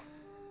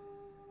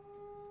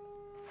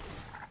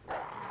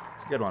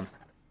 It's a good one.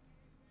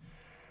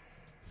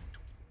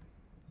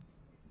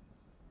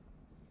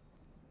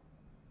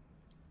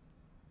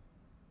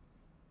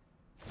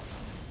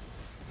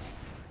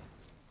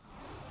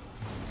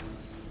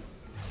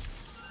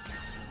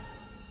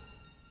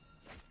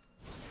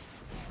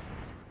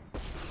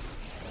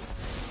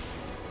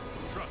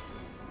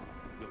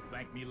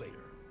 Thank me later.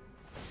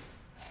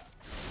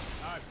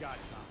 I've got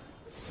time.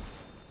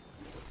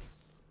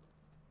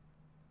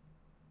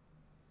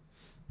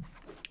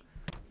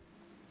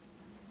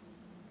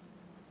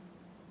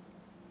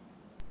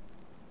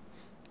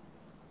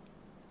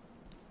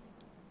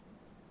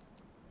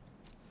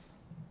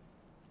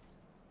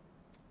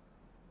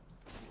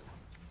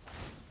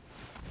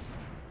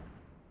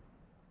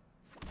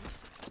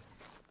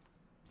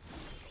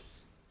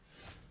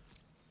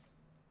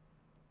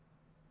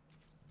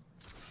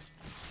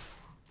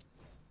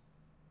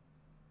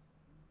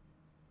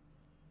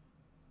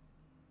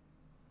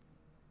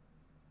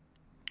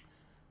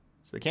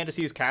 So they can't just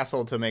use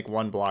Castle to make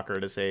one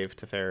blocker to save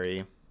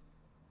Teferi.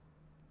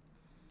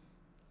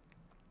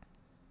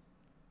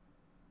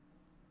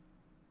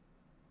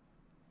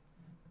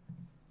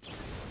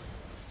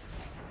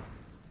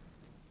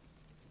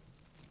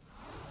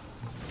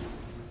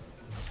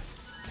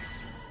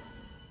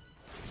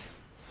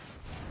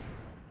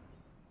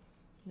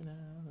 Get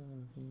out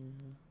of here.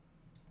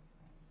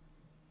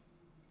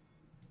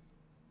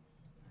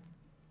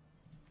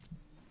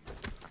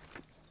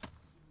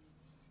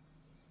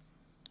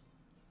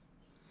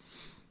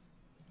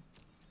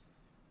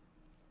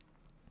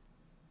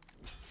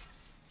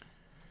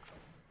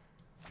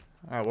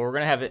 Alright, well, we're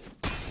going to have it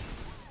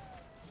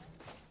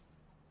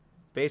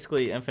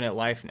basically infinite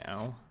life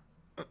now.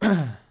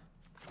 This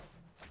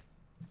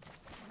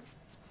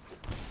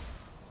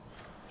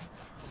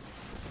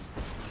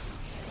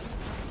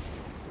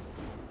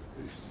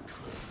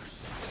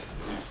curse.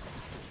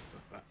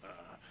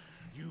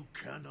 You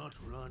cannot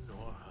run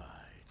or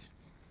hide.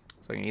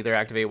 So I can either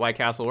activate White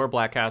Castle or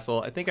Black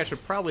Castle. I think I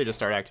should probably just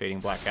start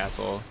activating Black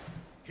Castle.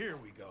 Here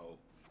we go.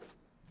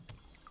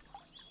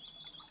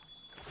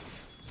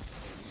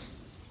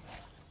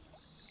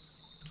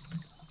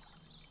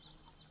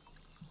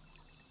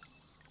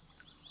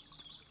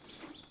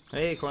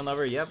 Hey, Corn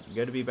Lover. Yep,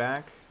 good to be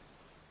back.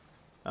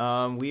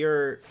 We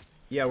are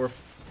yeah,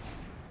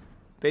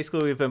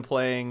 basically we've been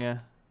playing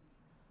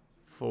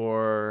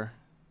for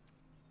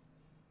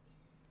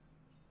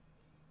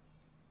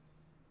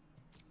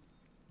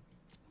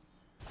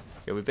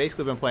we've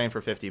basically been playing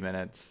for 50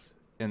 minutes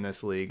in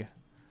this league.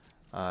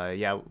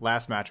 Yeah,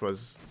 last match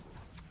was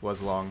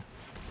long.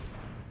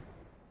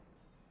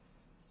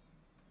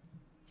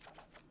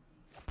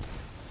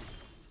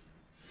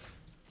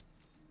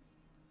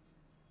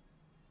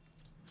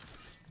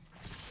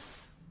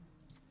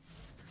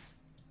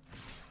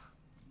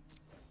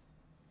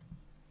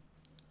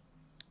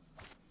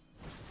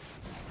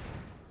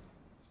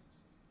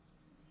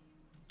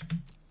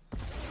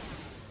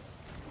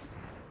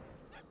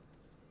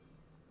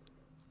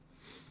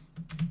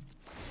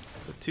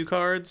 So 2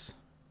 cards.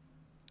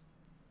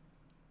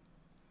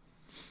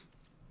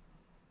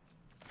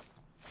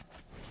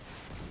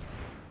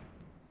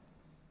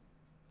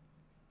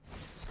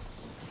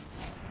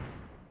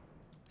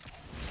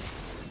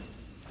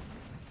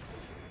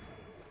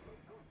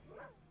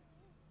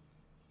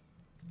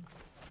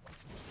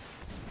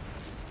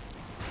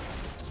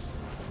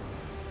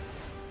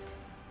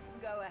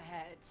 Go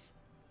ahead.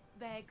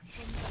 Beg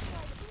from the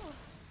head. Oh,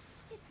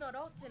 it's not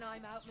often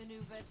I'm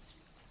outmaneuvered.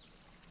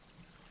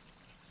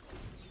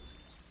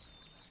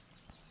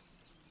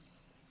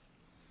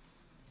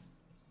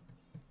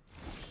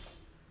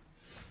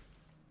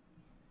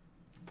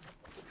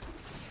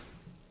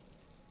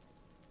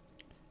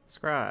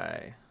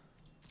 Scry.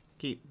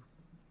 Keep.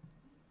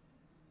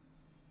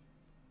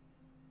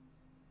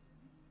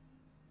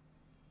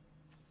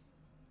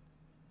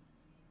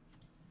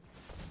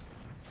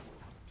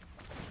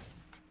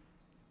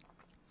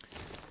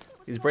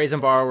 These Brazen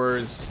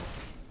Borrowers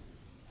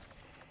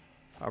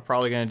are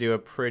probably going to do a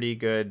pretty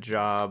good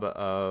job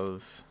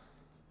of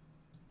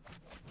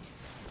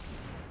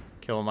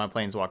killing my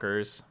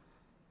Planeswalkers.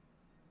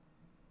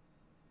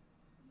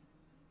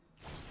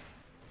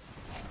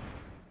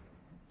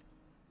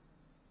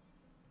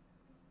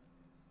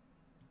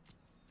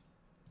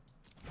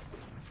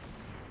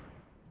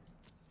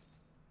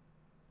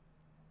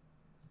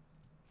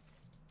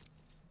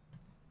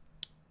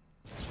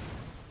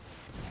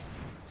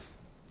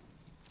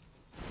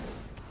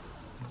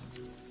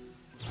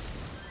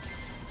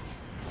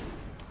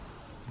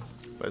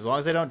 But as long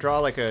as they don't draw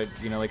like a,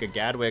 like a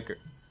Gadwick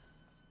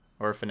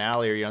or a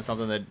Finale or,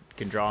 something that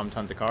can draw them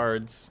tons of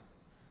cards,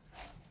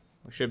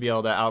 we should be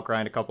able to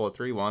outgrind a couple of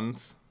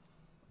 3/1s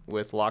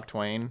with Lock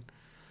Twain.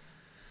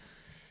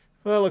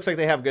 Well, it looks like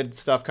they have good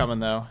stuff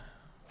coming, though.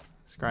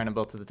 Just grind them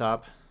both to the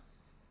top.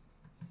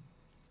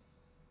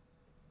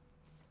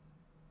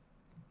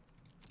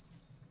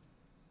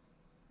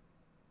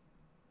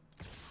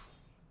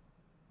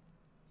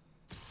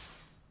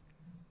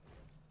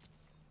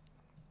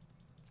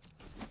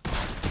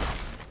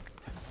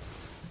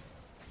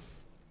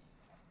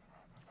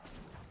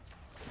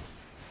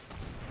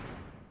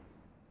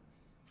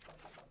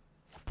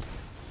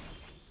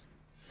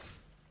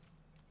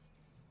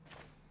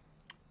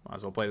 Might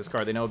as well play this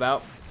card they know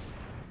about.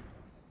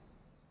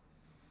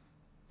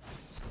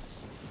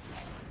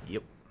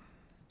 Yep.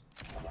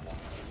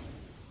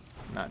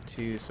 Not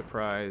too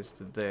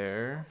surprised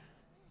there.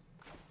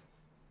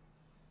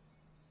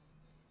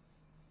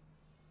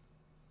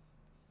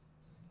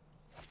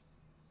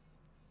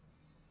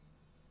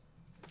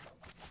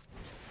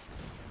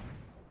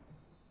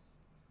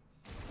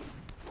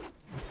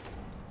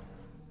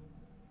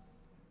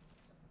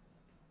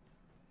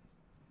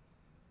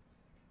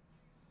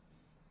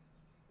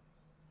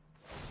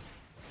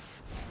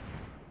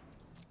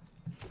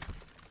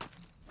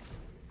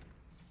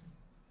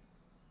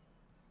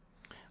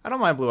 I don't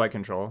mind Blue-Eye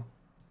Control.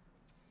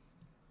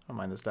 I don't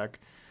mind this deck.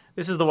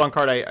 This is the one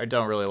card I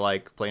don't really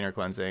like, Planar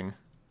Cleansing.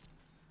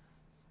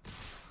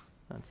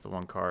 That's the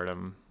one card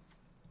I'm...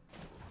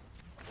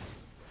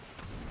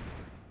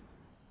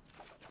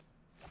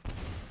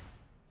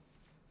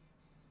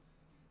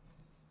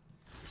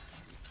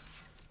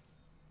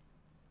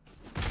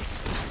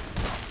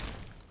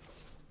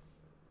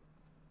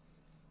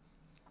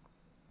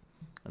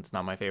 That's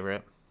not my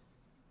favorite.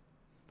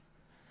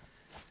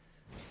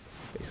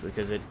 Basically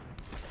because it,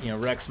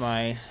 wrecks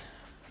my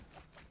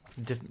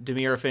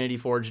Dimir Affinity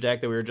Forge deck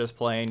that we were just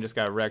playing. Just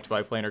got wrecked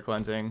by Planar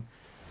Cleansing.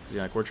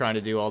 Like, we're trying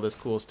to do all this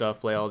cool stuff,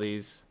 play all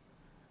these,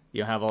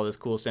 have all this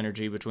cool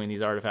synergy between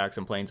these artifacts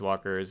and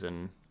Planeswalkers,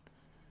 and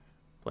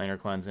Planar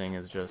Cleansing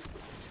is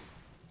just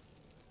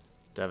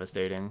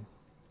devastating.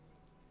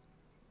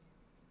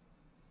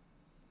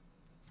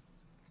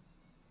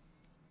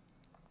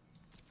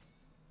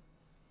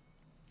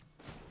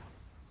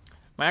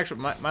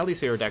 My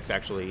least favorite deck's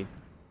actually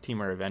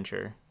Temur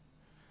Adventure.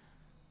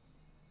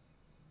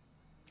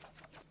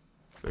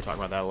 We were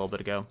talking about that a little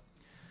bit ago.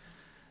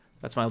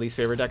 That's my least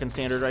favorite deck in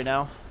Standard right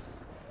now.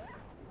 I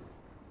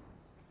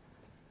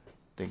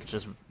think it's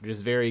just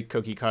very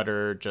cookie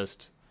cutter.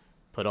 Just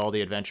put all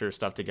the adventure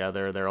stuff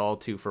together. They're all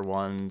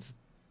 2-for-1s,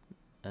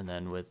 and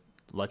then with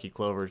Lucky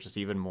Clover, just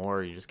even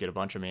more. You just get a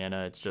bunch of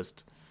mana. It's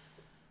just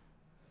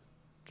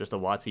a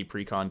WotC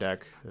precon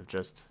deck of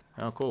just,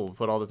 oh cool, we'll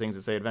put all the things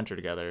that say adventure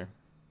together.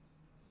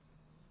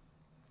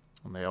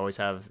 And they always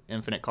have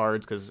infinite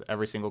cards because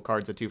every single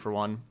card's a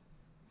 2-for-1.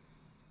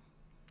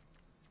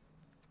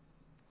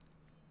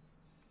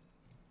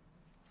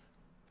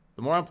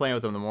 The more I'm playing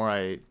with them, the more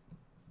I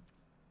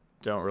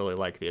don't really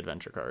like the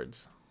adventure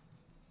cards.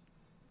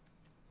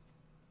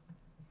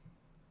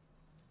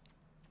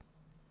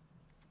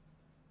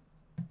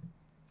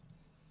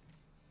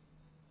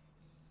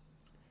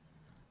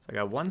 So I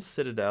got one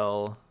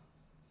Citadel.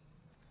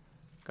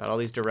 Got all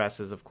these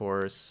Duresses, of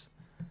course.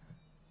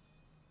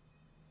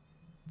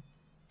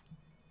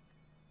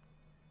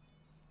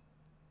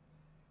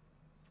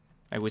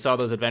 Like we saw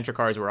those adventure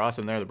cards were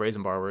awesome there, the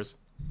Brazen Barbers.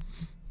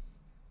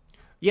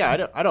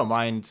 Yeah, I don't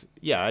mind.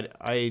 Yeah,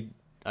 I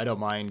don't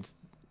mind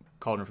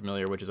Cauldron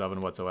Familiar, Witch's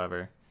Oven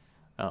whatsoever.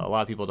 A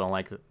lot of people don't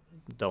like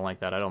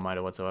that. I don't mind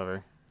it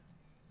whatsoever.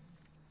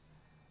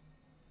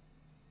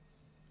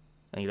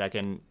 I think that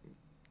can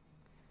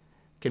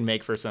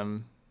make for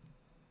some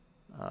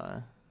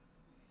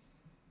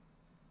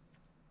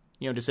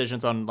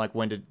decisions on like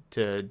when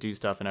to do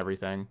stuff and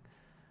everything.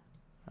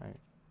 I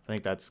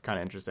think that's kind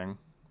of interesting.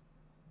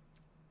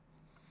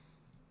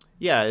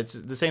 Yeah, it's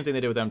the same thing they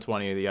did with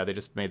M20. Yeah, they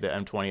just made the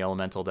M20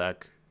 Elemental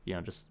deck,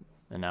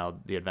 and now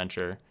the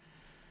Adventure.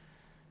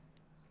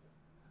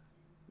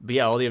 But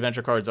yeah, all the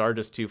Adventure cards are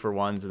just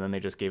 2-for-1s, and then they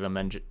just gave them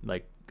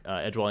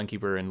Edgewall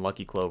Innkeeper and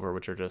Lucky Clover,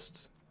 which are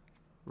just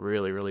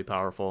really, really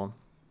powerful.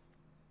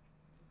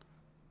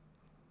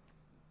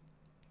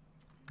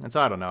 And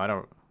so I don't know.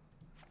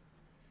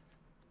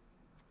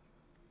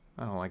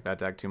 I don't like that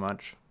deck too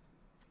much.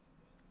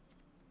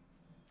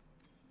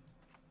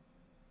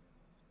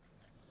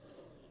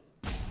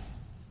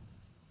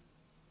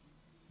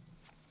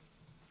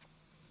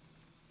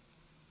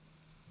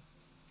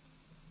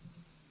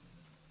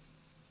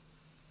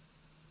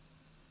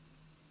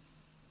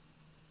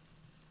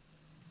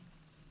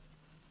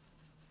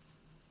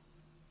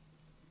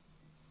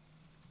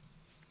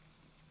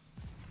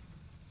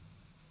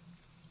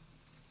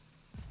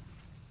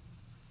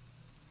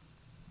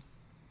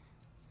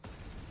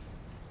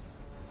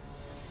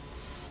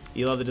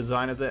 You love the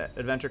design of the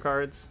adventure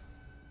cards?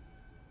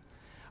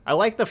 I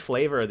like the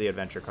flavor of the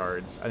adventure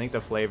cards. I think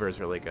the flavor is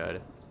really good.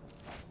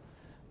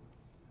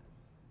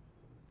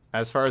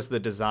 As far as the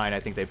design, I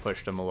think they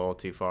pushed them a little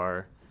too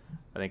far.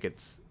 I think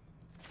it's...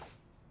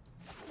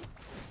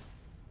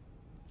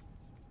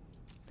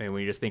 I mean,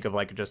 when you just think of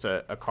like just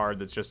a card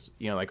that's just,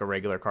 like a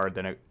regular card,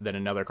 then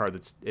another card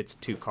it's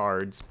 2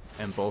 cards,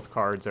 and both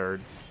cards are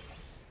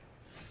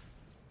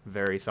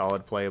very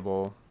solid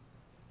playable.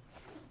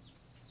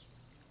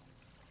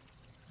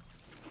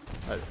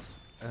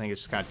 I think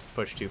it's just kind of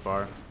pushed too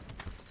far.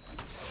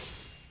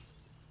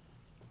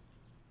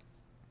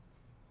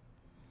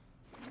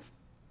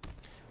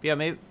 But yeah,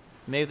 maybe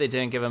they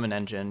didn't give him an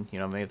engine.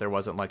 Maybe there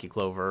wasn't Lucky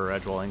Clover or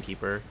Edgewall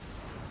Innkeeper.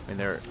 I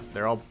mean,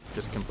 they're all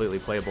just completely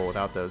playable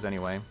without those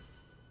anyway.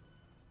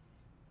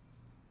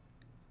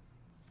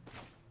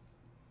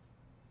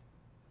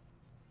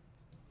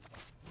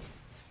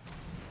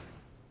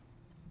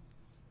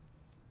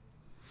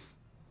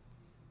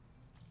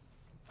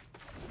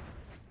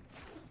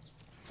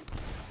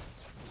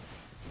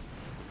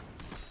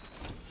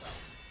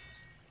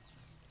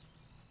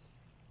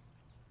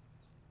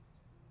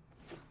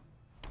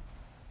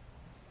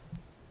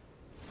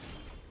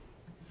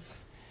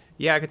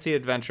 Yeah, I could see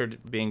Adventure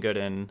being good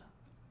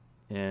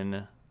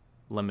in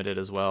Limited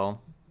as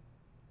well.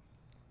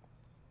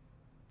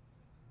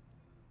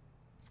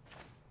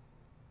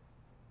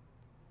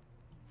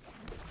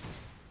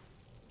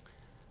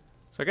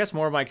 So I guess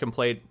more of my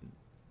complaint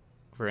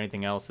for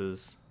anything else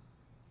is...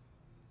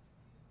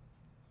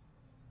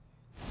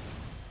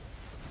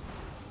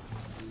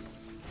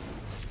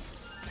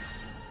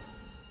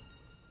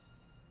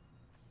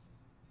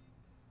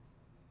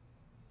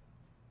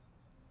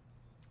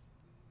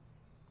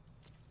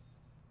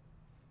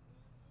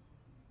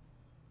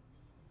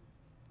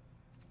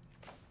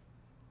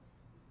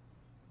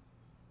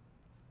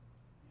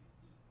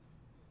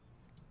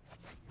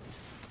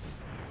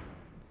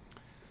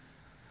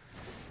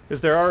 because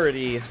they're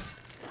already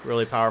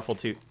really powerful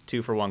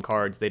 2-for-1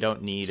 cards. They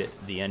don't need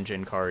the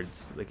engine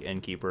cards like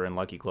Innkeeper and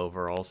Lucky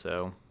Clover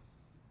also.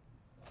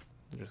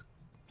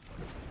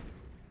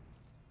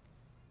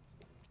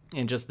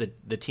 And just the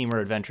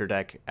Teamer Adventure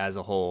deck as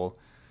a whole,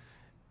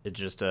 it's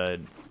just a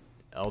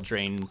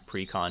Eldraine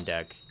Precon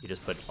deck. You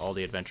just put all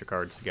the adventure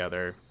cards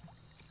together.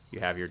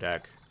 You have your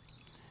deck.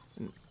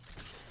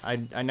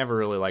 I never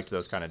really liked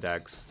those kind of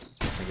decks.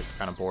 I think it's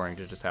kind of boring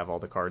to just have all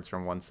the cards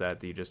from one set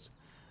that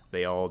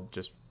they all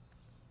just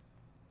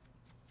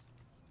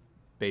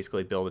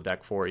basically build a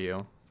deck for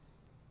you.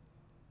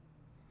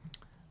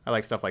 I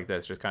like stuff like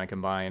this, just kind of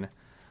combine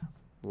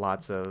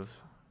lots of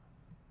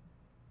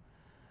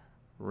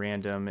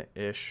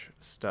random-ish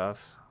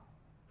stuff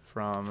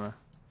from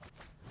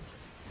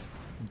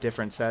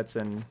different sets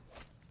and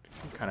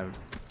kind of,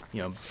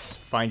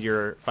 find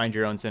your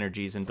own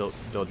synergies and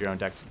build your own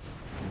deck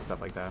and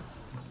stuff like that.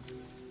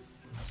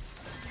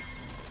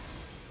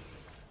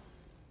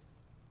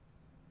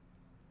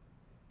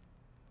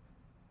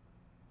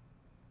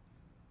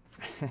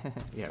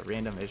 Yeah,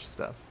 random-ish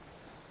stuff.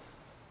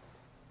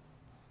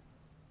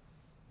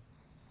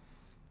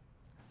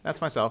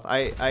 That's myself.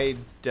 I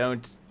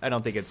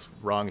don't think it's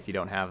wrong if you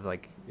don't have,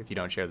 like, if you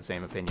don't share the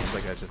same opinions.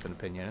 Like, that's just an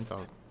opinion. It's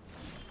all.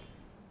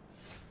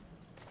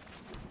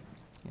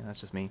 Yeah, that's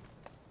just me.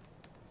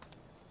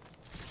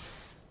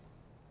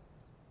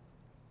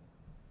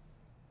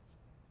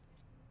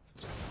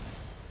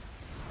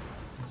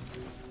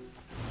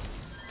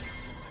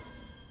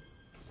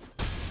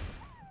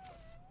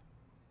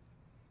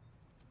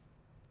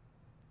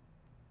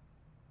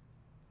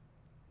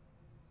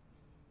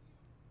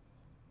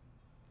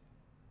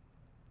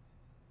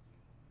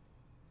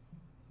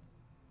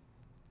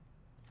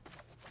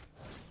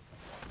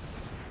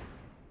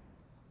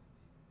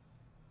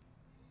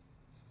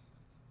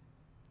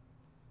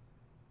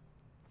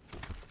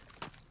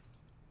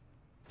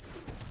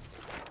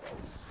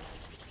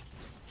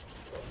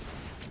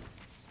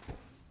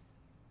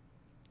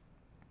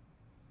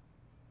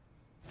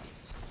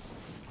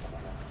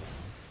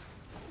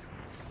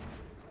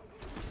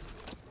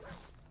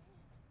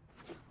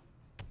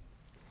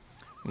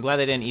 I'm glad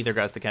they didn't either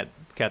guys to cut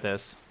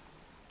this.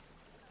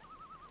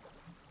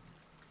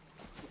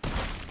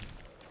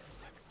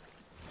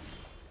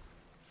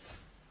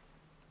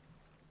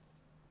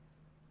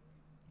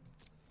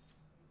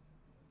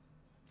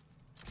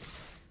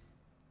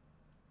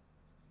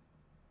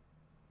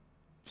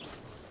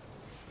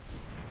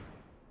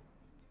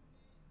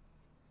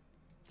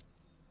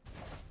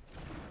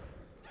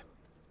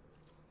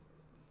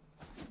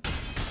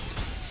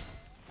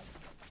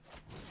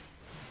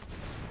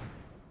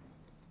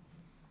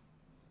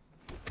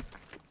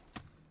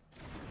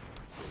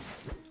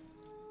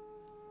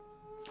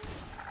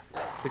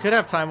 They could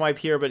have Time Wipe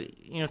here, but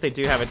you know if they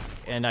do have it,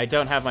 and I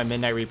don't have my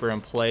Midnight Reaper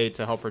in play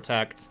to help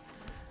protect,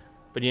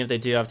 but even if they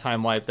do have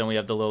Time Wipe, then we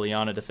have the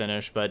Liliana to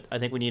finish. But I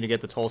think we need to get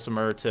the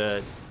Tolsimer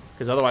to,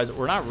 because otherwise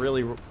we're not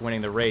really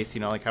winning the race,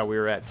 you know, like how we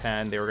were at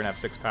 10, they were going to have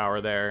 6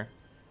 power there.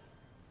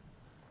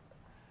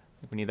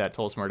 We need that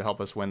Tolsimer to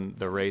help us win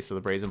the race so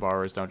the Brazen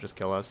Borrowers don't just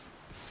kill us.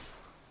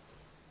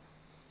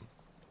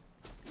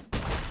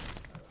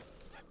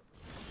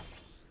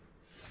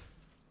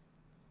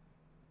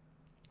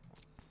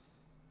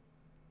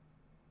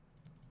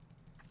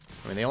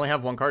 I mean, they only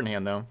have 1 card in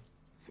hand, though.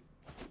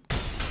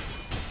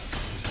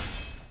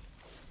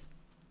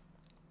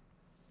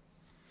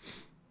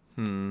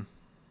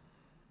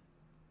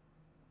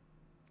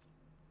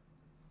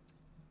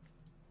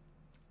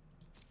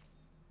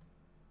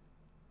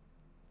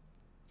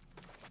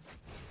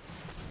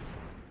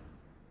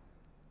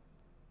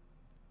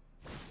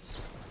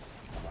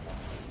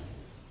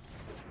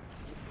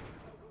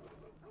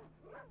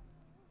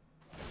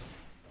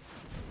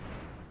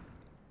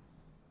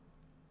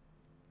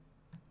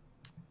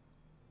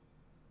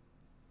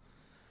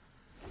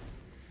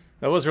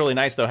 That was really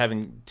nice, though,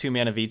 having 2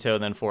 mana veto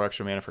and then 4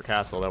 extra mana for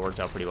castle. That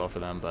worked out pretty well for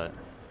them, but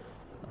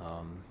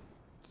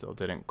still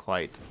didn't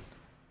quite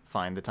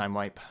find the Time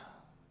Wipe.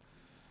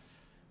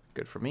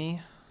 Good for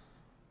me.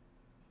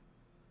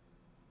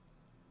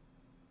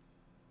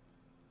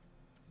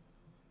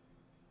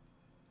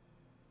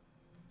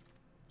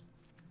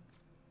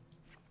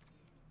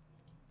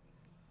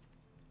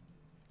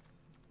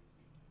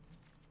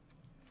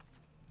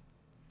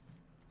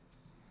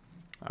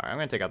 All right, I'm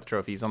going to take out the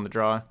trophies on the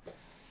draw.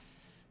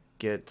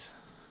 I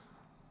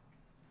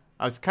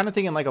was kind of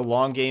thinking like a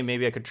long game,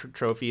 maybe I could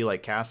trophy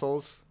like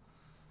castles.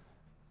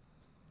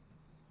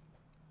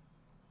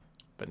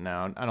 But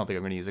no, I don't think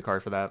I'm going to use a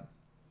card for that.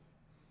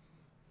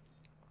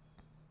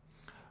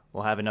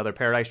 We'll have another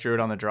Paradise Druid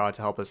on the draw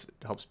to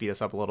help speed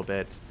us up a little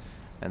bit.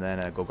 And then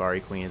a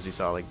Golgari Queen, as we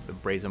saw, like the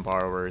Brazen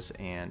Borrowers,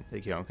 and,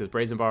 you know, because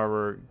Brazen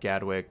Borrower,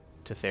 Gadwick,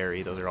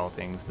 Teferi, those are all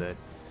things that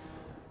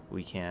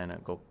we can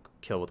go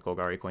kill with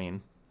Golgari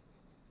Queen.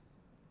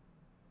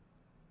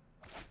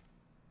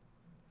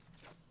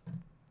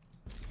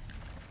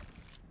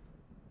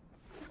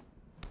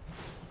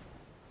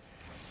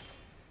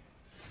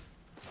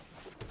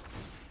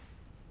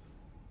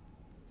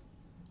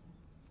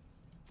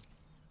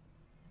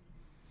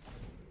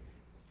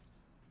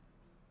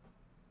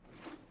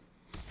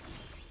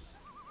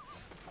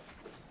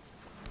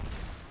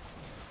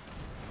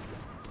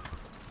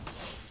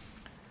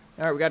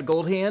 All right, we got a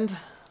gold hand.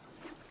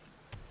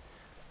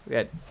 We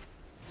got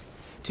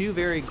 2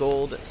 very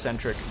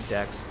gold-centric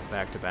decks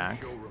back to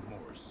back. Show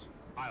remorse.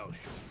 I'll show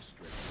you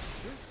straight.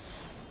 This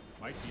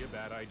might be a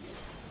bad idea.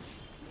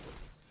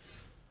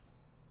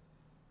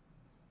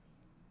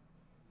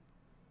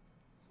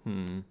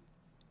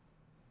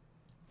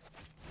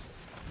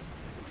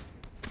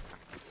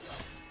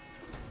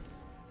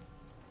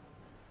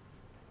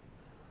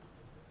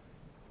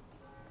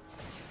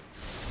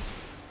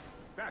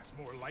 That's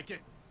more like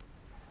it.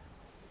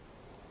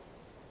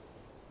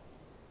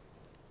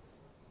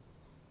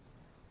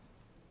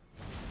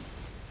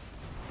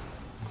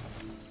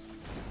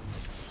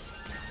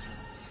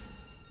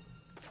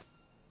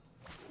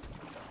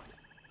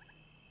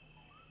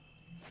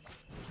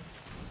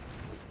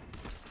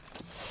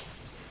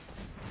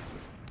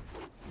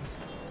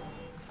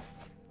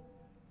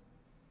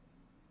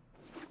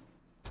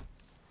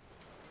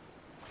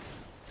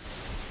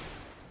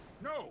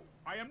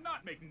 I am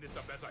not making this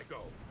up as I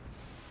go.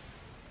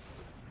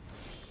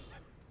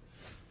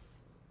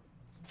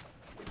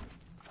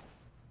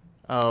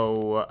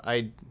 Oh,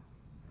 I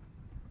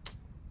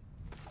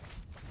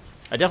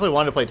definitely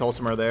wanted to play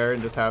Tulsimer there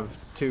and just have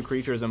 2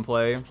 creatures in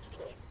play.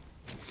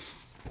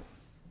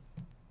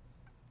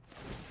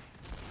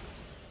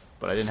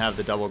 But I didn't have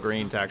the double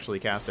green to actually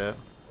cast it.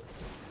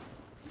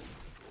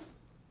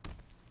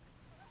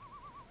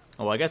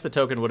 Oh, well, I guess the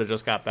token would have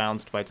just got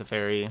bounced by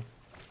Teferi.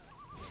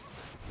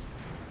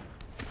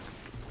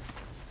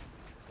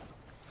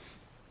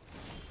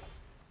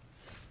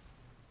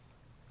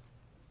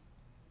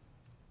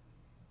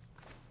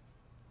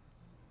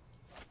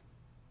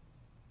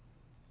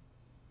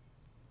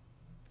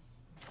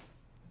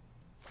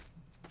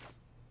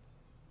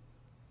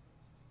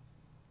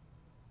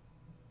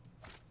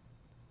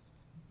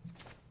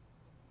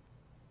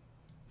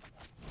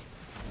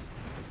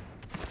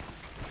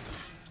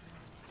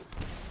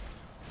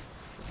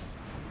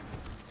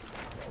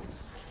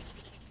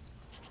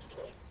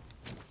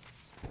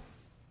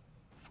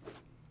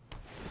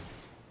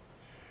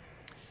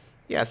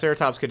 Yeah,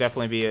 Ceratops could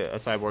definitely be a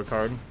sideboard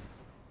card.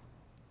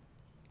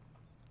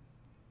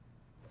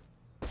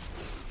 I can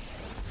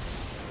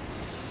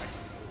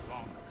no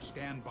longer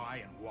stand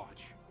by and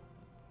watch.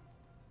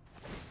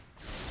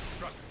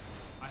 Trust me,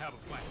 I have a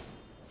plan.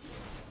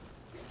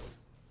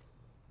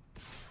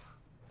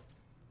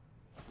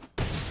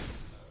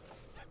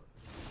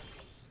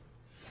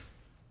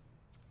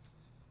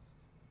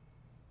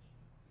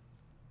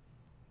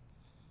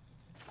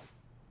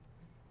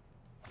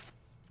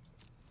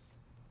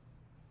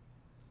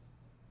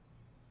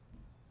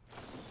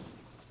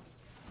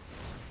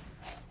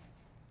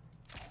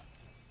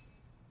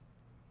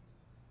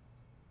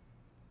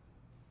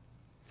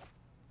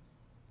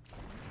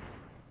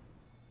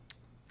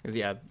 Because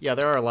yeah,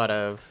 there are a lot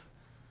of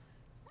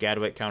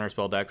Gadwick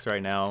counterspell decks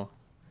right now.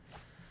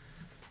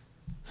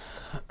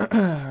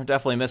 We're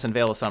definitely missing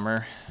Veil of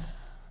Summer.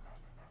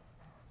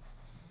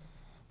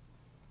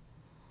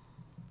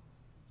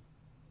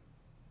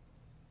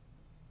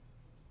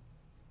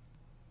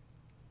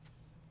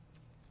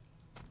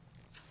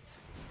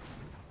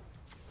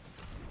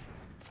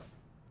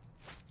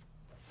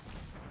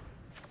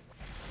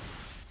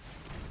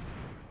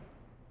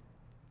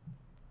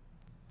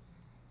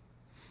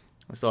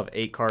 We still have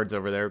 8 cards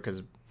over there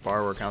because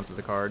Borrower counts as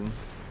a card.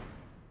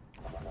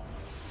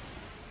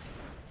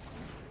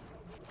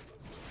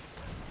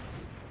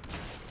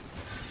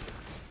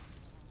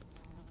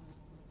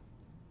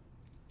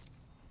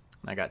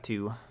 I got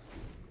 2.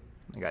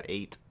 I got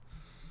 8.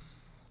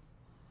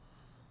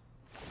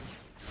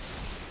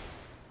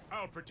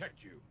 I'll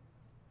protect you.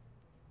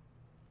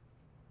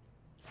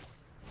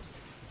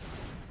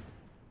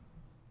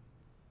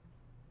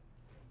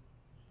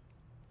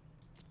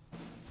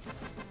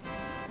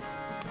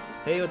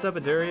 Hey, what's up,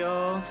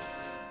 Aduriel?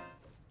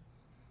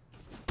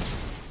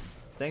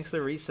 Thanks for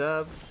the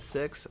resub.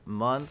 6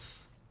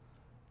 months.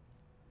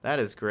 That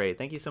is great.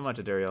 Thank you so much,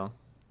 Aduriel.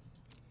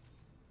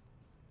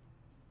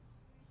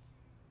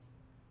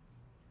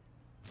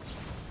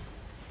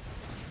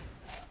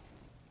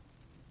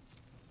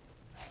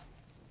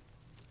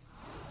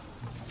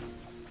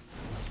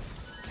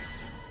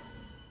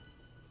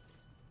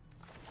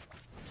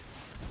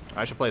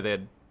 I should play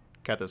the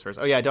cut this first.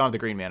 Oh yeah, I don't have the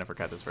green mana for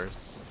cut this first.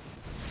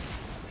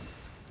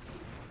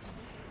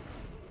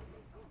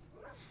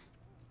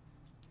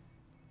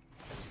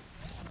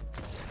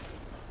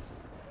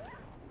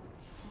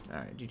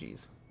 Alright,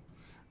 GG's.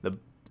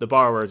 The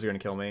borrowers are gonna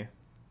kill me.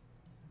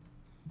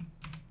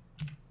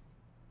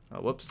 Oh,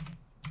 whoops.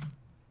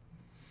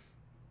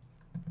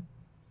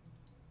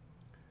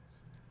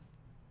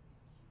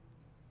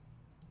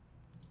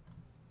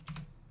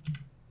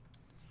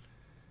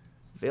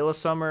 Veil of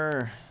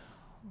Summer.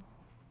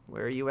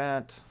 Where are you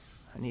at?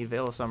 I need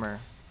Veil of Summer.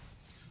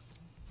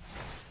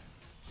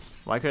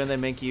 Why couldn't they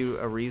make you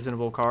a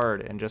reasonable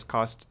card and just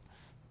cost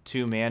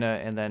 2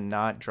 mana and then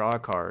not draw a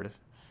card?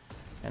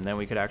 And then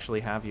we could actually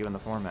have you in the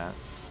format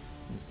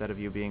instead of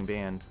you being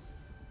banned.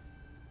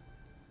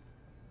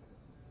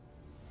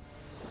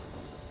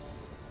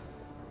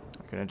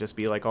 Couldn't it just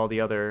be like all the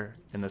other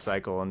in the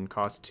cycle and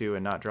cost 2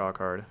 and not draw a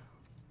card?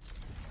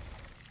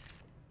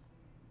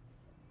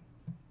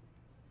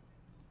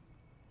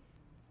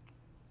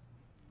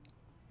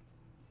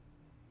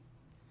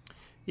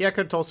 Yeah, I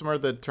could have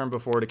Tulsimer the turn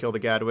before to kill the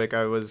Gadwick.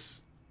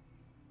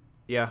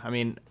 Yeah, I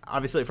mean,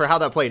 obviously, for how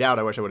that played out,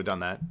 I wish I would have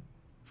done that.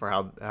 For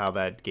how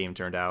that game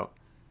turned out.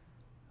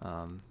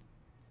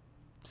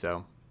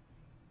 So.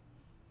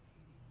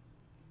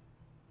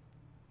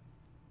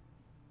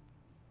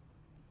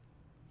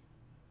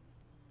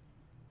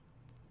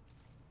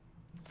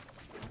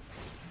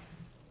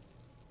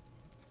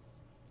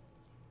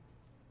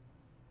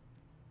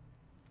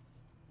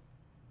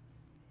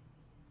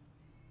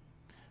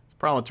 It's a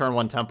problem with turn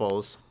 1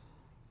 temples.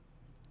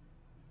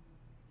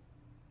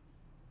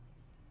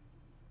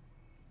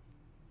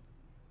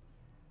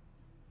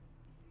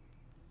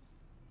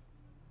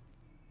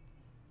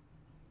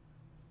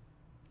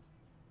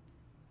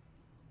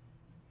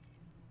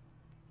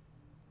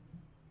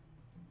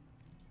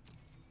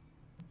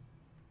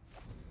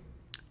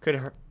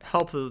 Could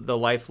help the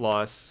life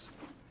loss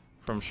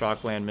from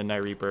Shockland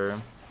Midnight Reaper.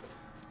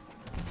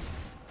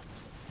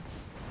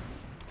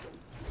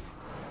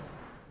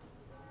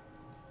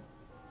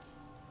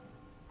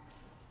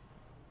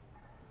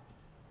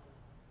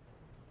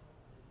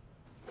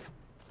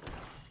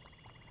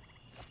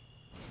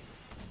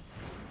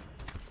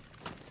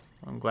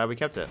 I'm glad we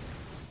kept it.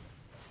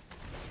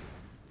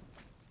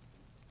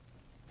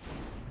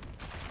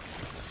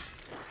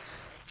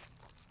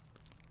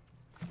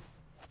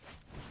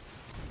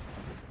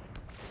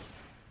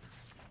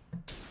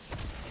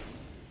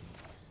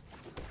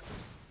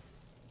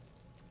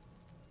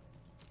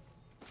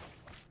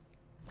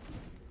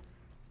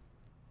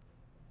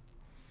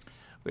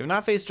 We have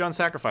not faced John's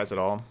Sacrifice at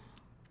all.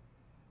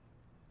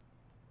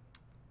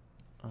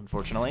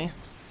 Unfortunately.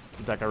 It's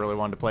a deck I really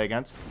wanted to play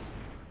against.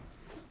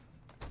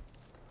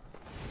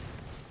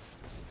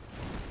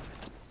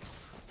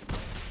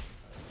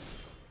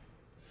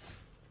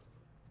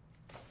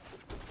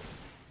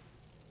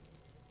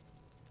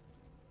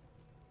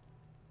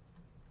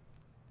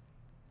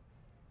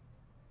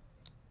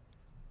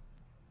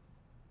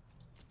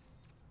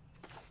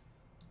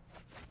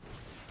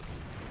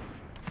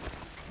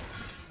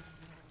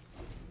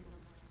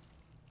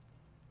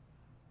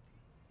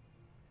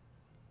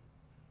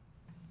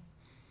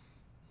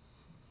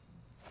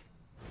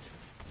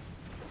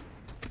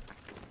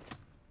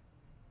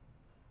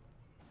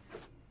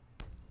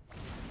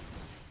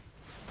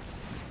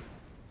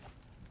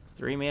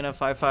 Three mana,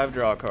 5/5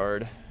 draw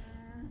card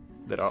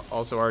that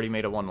also already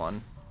made a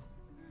 1/1.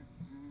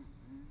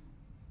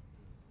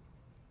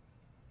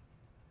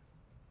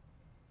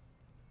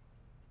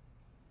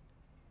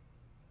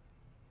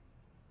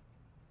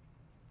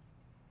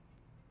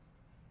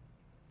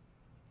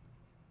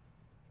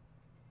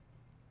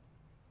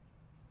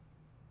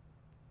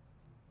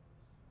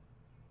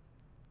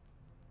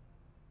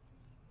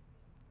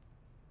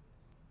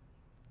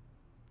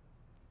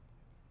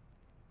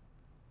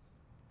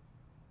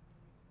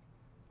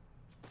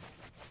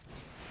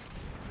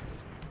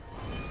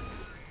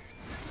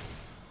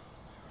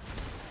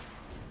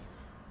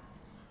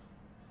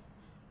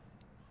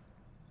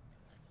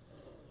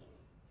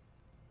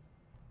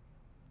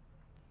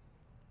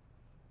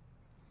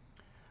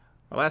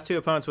 Our last two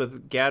opponents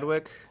with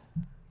Gadwick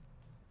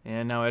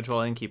and now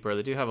Edgewall Innkeeper,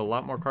 they do have a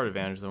lot more card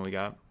advantage than we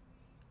got.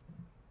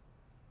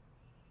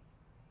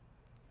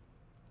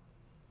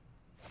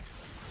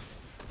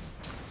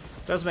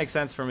 Does make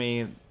sense for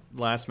me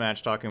last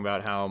match talking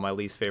about how my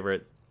least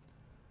favorite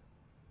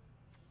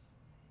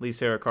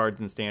cards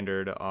in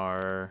Standard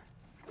are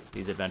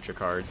these adventure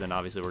cards, and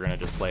obviously we're going to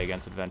just play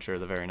against adventure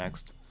the very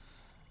next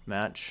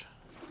match.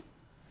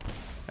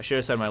 I should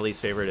have said my least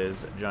favorite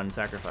is John's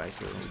Sacrifice,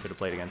 so we could have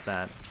played against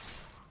that.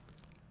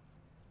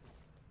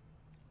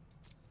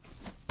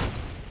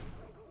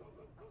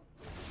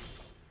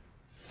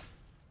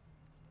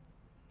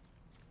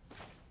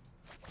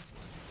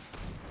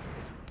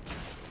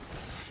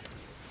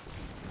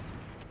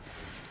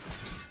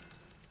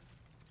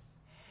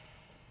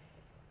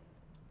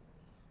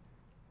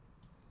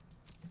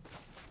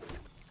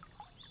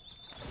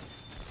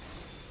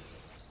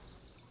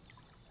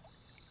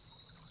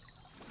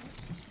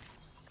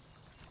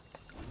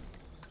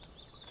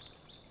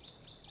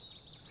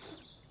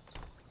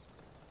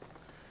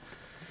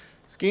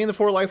 Gain the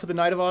 4 life with the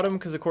Knight of Autumn,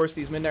 because of course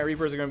these Midnight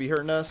Reapers are going to be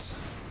hurting us.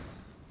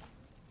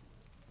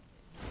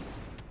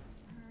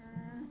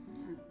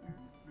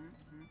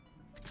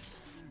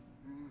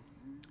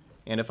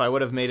 And if I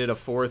would have made it a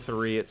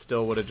 4/3, it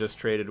still would have just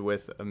traded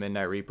with a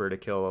Midnight Reaper to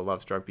kill a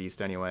Lovestruck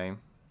Beast anyway.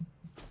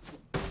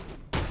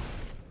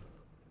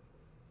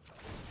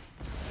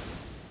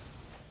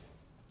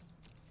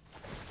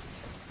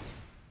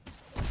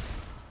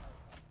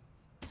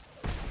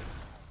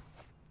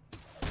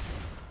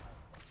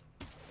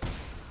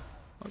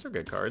 Those are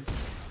good cards.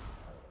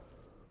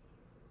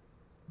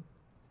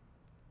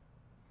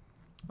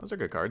 Those are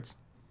good cards.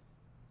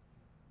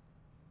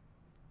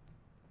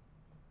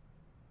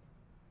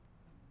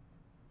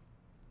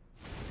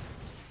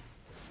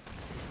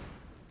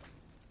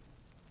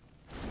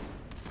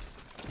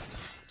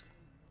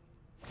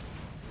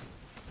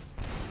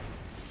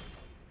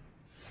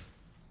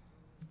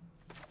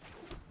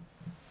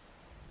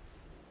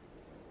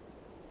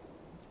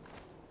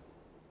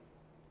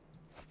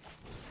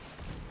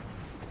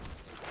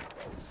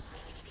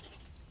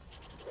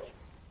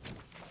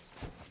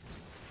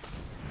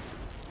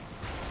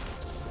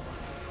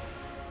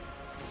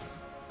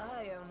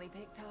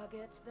 Pick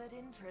targets that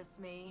interest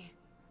me.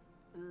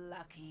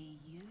 Lucky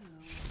you.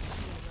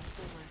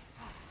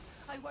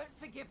 I won't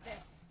forgive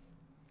this.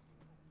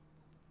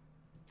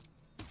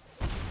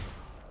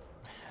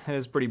 It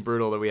is pretty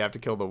brutal that we have to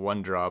kill the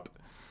 1-drop.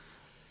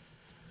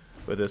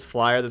 With this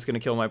flyer that's going to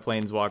kill my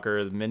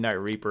Planeswalker, the Midnight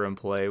Reaper in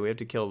play, we have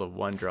to kill the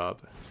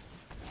 1-drop.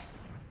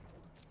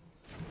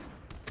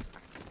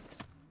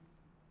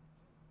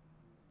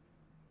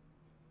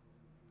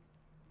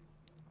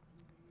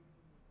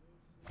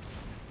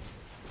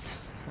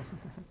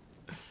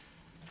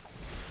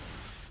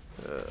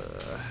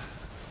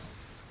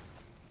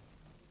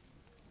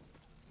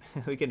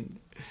 We can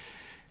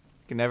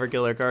never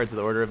kill our cards with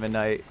the Order of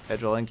Midnight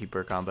Edgewell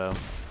Innkeeper combo.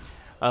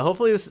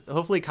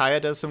 Hopefully Kaya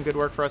does some good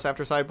work for us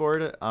after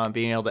sideboard,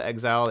 being able to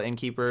exile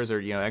Innkeepers or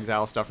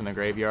exile stuff from the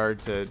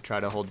graveyard to try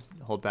to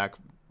hold back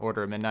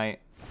Order of Midnight.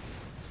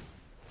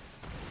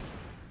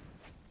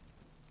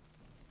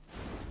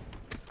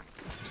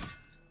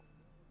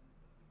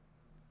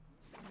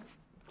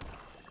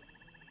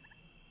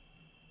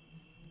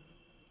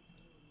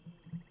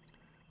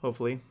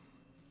 Hopefully.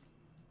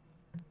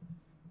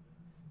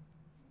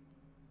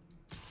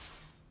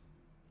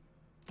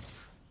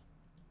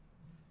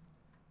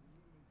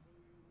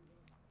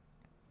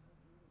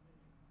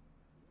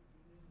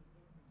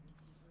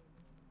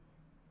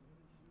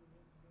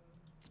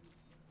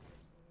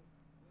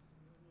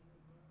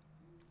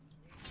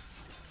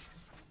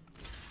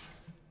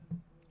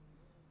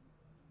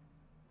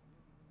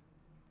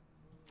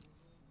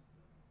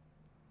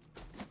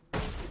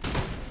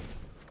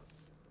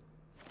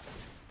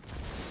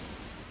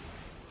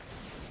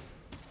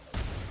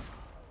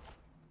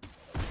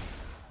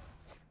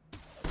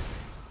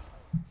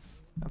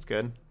 That's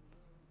good.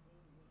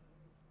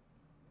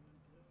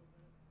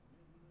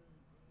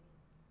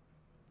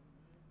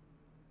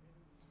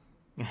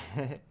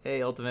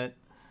 Hey, Ultimate.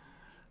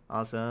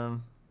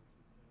 Awesome.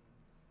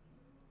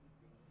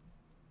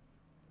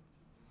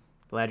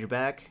 Glad you're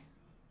back.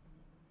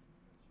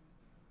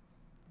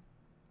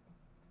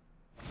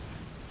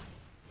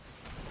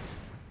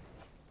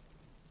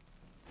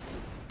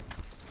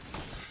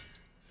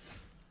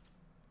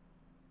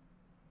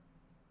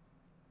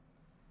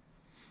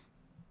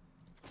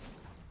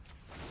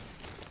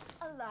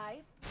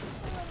 Alive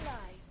or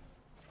alive?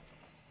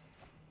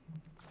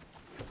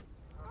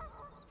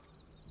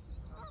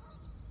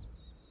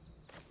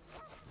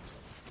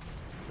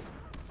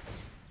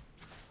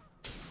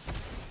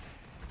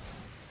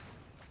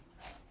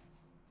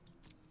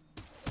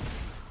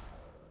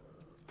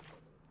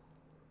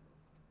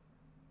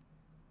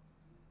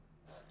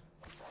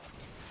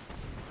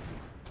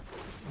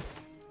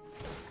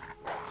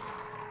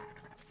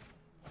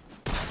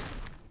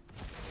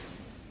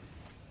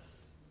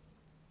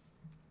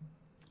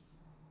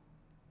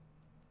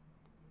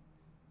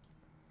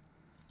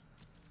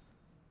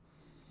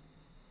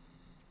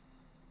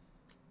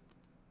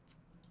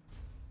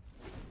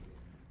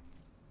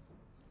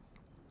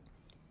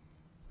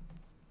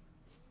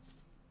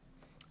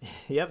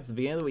 Yep, it's the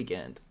beginning of the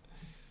weekend.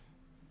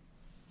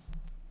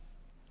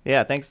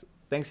 Yeah, thanks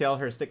y'all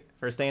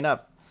for staying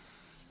up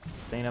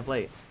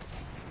late.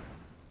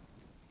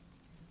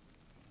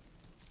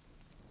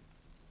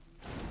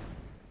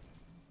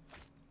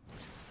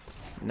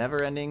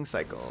 Never-ending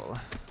cycle.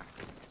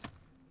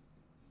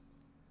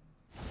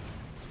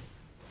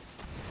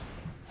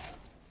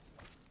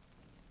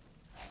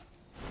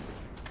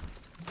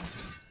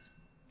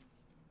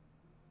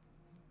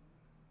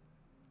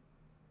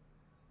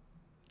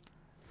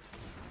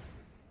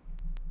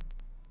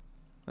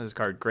 What is this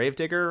card?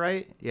 Gravedigger,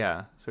 right?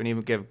 Yeah. So we need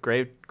to give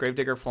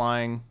Gravedigger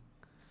flying,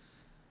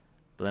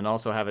 but then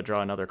also have it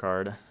draw another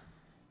card.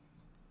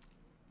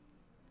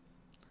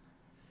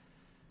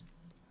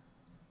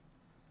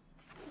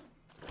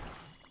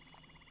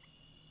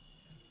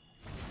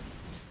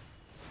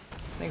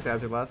 Thanks,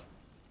 Azraelth.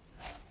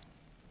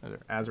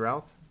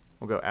 Azraelth?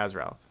 We'll go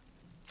Azraelth.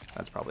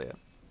 That's probably it.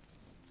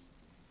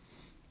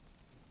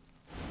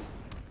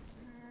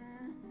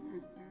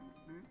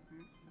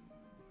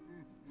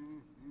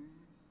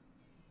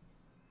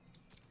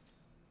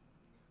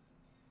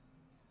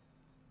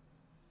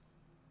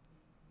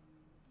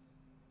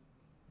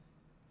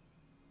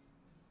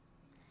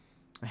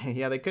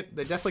 Yeah, they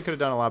definitely could have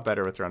done a lot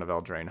better with Throne of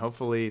Eldraine.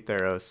 Hopefully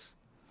Theros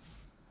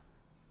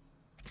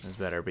is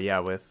better. But yeah,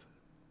 with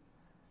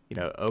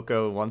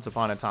Oko Once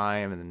Upon a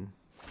Time and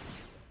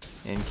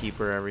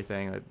Innkeeper,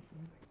 everything, that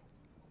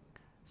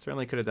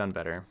certainly could have done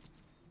better.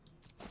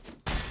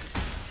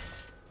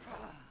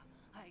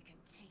 I can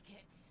take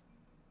it.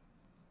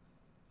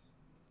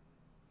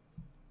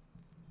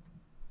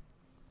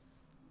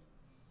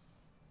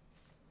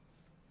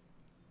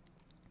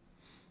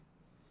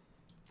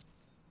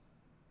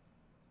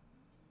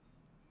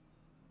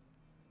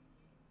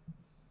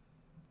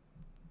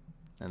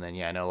 And then,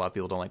 yeah, I know a lot of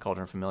people don't like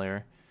Cauldron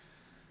Familiar.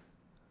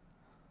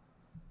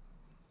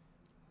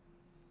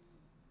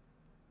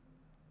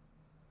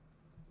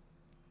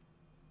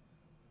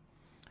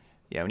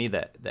 Yeah, we need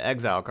the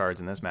exile cards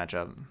in this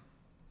matchup.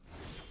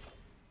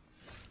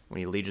 We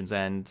need Legion's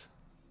End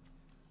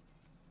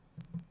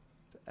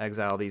to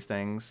exile these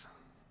things.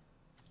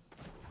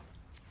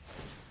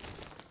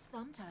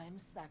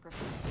 Sometimes sacrifice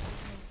is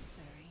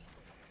necessary.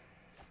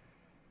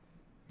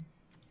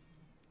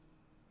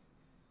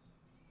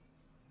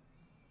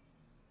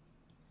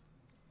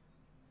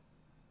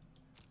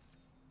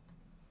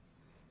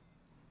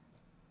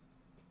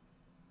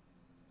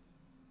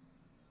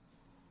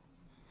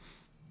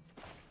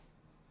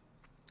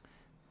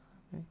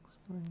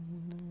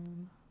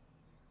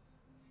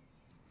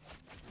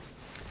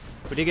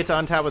 We did get to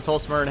untap with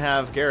Tolsmer and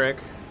have Garrick.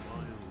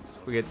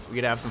 We get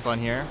to have some fun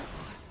here.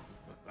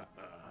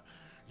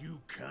 You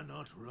cannot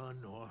not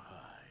run or hide.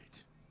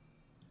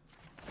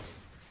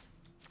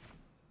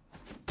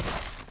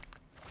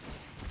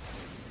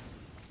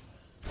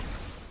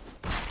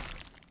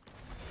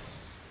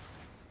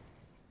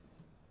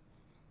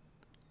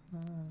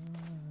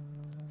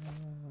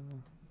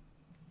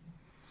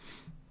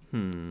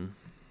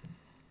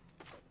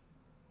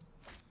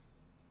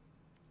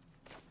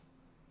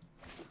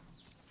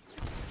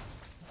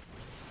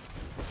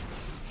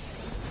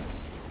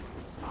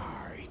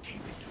 I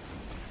came into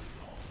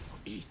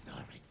the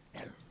ether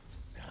itself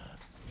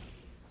serves me.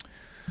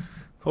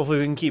 Hopefully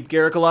we can keep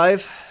Garrick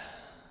alive.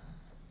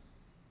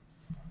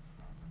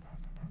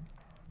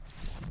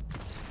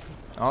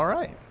 All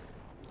right.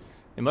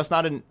 They must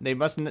not. They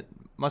must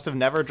have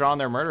never drawn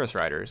their murderous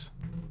riders.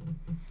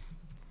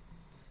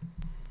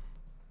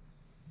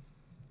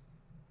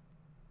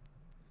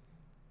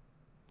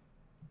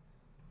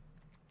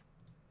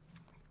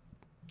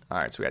 All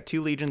right, so we got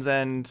 2 Legion's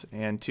End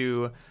and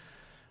 2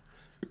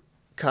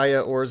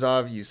 Kaya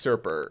Orzhov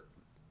Usurper.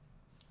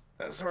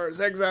 As far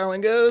as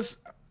exiling goes,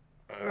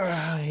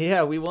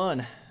 yeah, we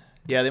won.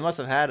 Yeah, they must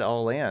have had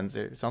all lands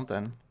or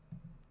something.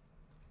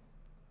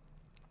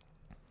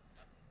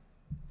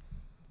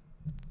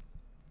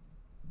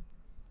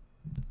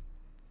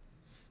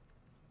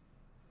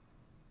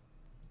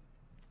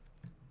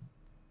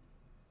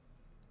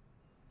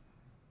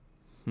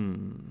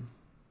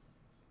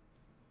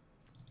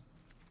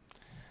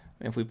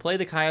 If we play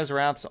the Kaya's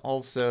Wraths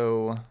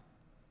also...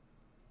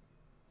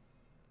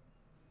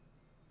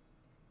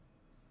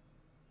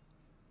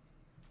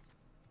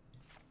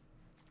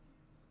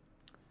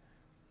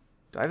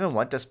 Do I even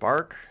want to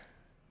Spark?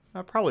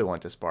 I probably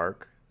want to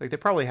Spark. Like, they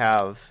probably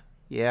have...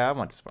 Yeah, I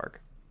want to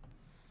Spark.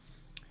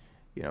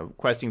 You know,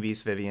 Questing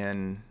Beast,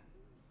 Vivian,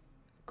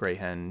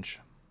 Greyhenge.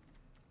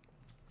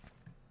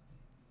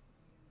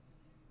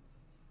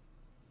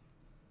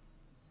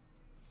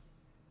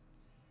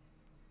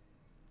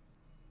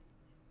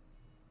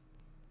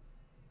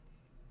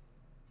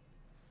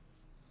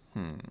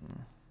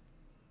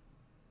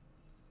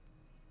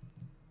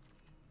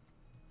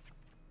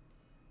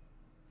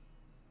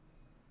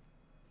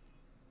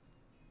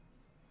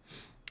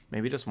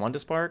 Maybe just 1 to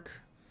Spark?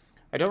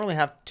 I don't really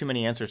have too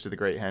many answers to the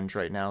Great Henge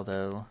right now,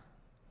 though.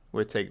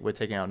 With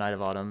taking out Knight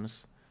of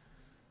Autumns.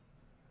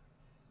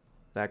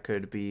 That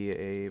could be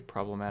a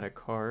problematic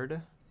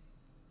card.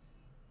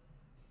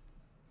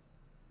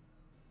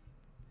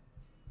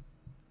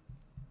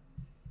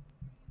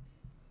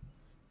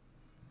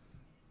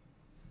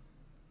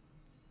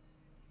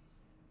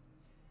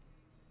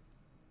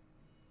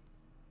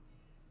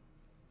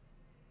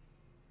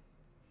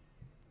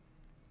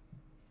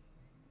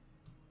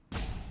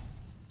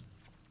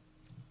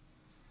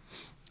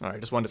 All right,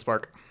 just 1 to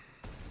Spark.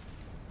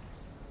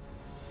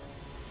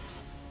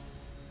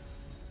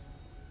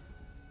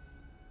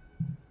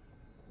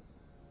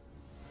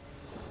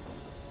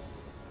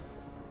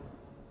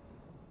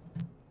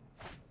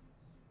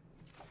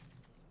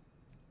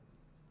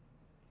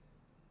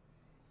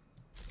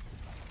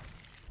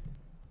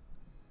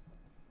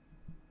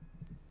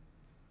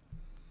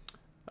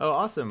 Oh,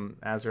 awesome,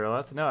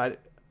 Azraeleth. No, I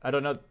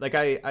don't know. Like,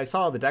 I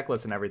saw the deck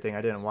list and everything.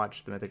 I didn't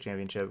watch the Mythic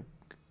Championship,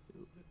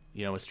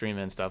 you know, with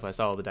streaming and stuff. I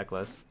saw all the deck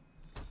lists.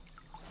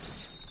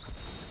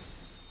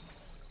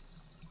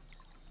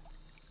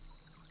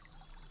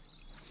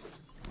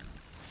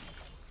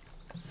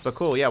 But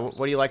cool, yeah.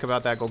 What do you like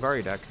about that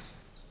Golgari deck?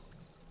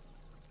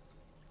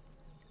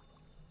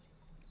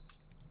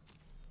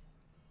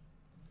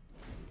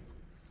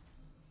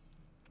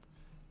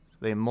 So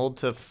they mold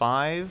to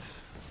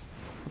 5.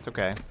 It's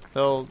okay.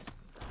 They'll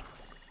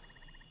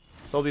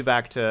be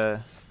back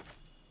to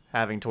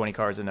having 20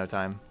 cards in no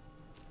time.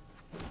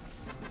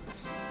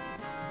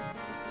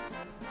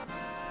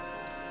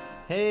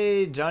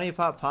 Hey, Johnny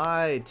Pot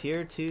Pie,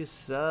 tier 2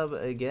 sub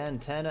again,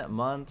 10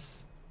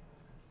 months.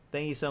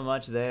 Thank you so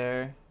much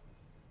there.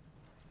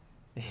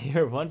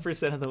 You're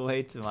 1% of the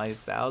way to my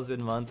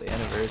 1,000-month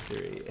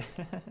anniversary.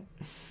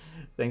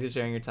 Thanks for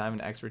sharing your time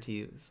and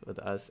expertise with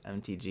us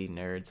MTG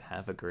nerds.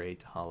 Have a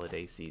great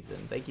holiday season.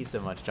 Thank you so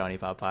much, Johnny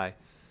Pot Pie.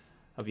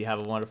 Hope you have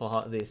a wonderful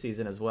holiday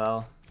season as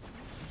well.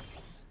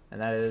 And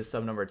that is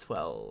sub number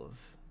 12.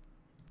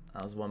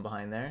 I was 1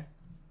 behind there.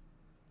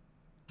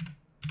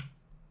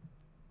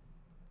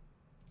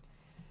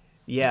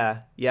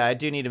 Yeah, I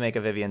do need to make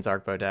a Vivian's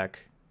Arcbow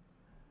deck.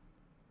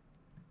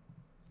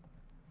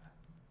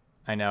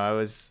 I know, I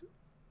was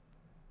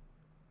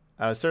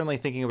certainly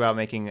thinking about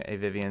making a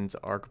Vivian's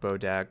Arcbow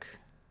deck.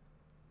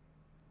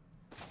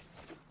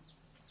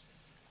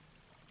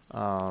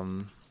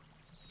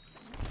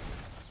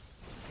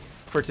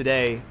 For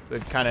today,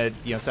 it kind of,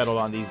 you know, settled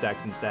on these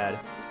decks instead.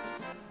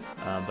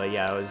 But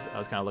yeah, I was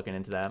kind of looking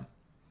into that.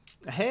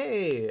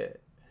 Hey,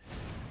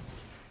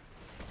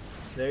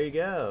 there you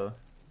go.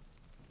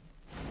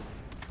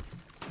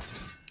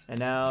 And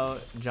now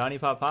Johnny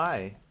Pot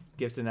Pie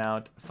gifting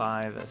out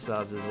 5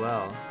 subs as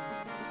well.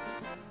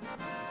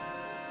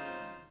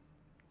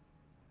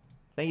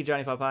 Thank you,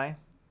 Johnny Pot Pie.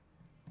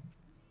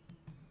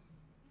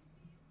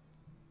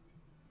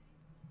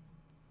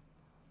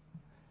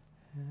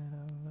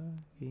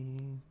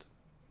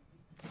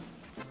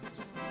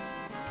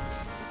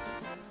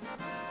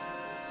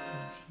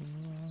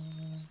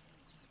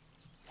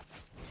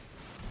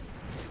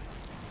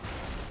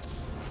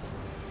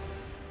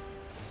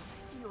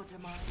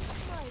 mind.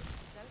 Right.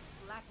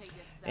 Don't flatter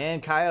yourself.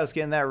 And Kaios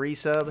getting that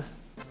resub.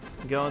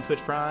 Going Twitch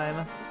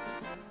Prime.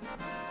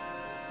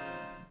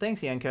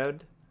 Thanks,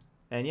 Yancode.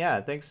 And yeah,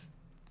 thank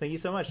you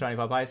so much, Johnny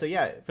Popeye. So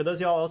yeah, for those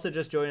of y'all also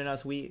just joining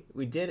us, we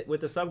did,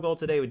 with the sub goal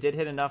today, we did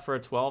hit enough for a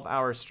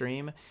 12-hour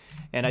stream.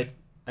 And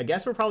I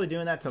guess we're probably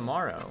doing that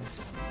tomorrow.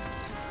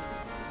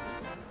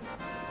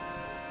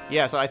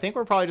 Yeah, so I think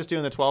we're probably just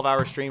doing the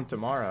 12-hour stream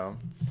tomorrow.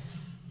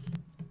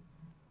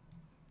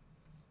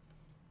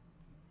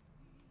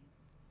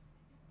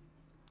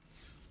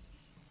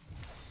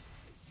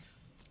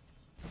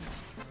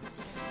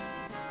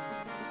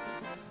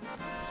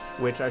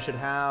 Which I should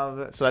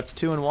have, so that's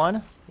 2 and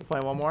 1. We'll play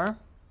one more.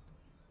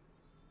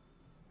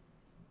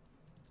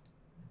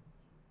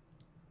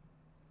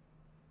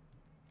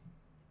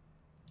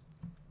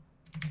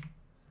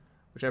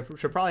 Which I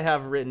should probably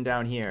have written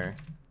down here.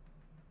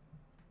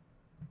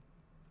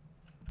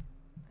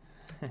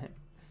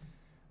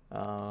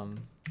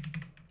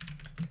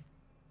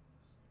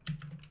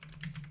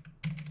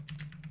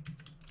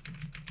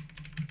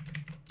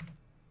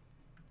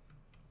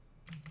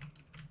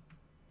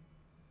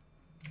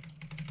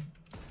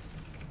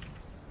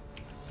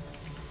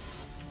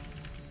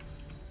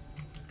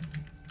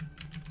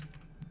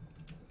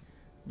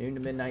 Noon to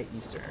midnight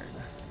Eastern.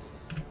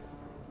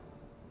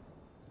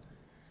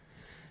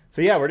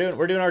 So yeah, we're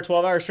doing our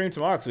 12-hour stream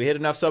tomorrow because we hit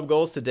enough sub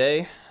goals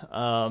today.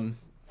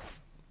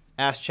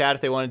 Ask chat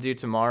if they want to do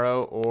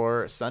tomorrow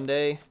or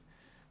Sunday.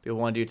 People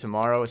want to do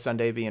tomorrow,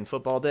 Sunday being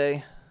football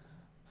day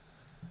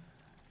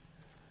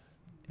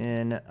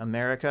in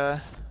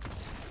America.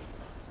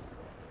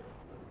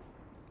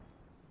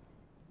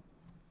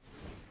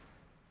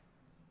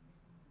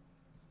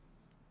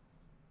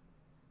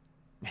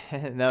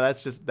 No,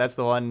 that's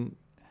the one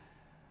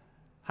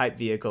hype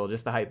vehicle,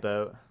 just the hype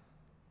boat.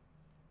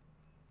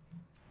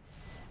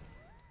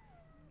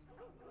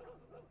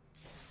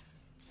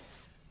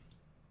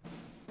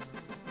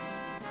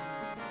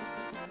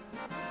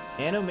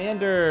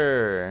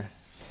 Anomander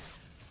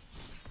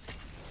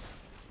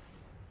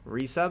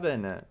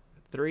resubbing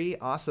 3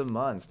 awesome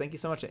months. Thank you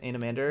so much,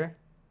 Anomander.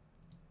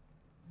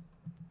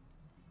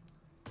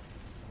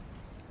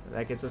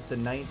 That gets us to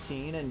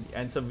 19,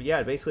 and so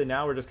yeah, basically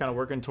now we're just kind of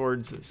working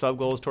towards sub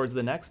goals towards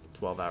the next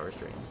 12-hour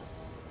stream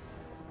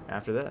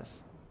after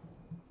this.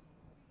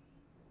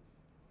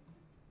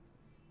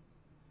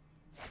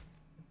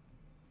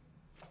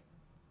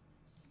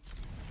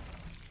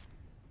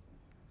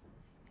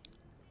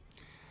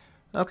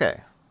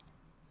 Okay.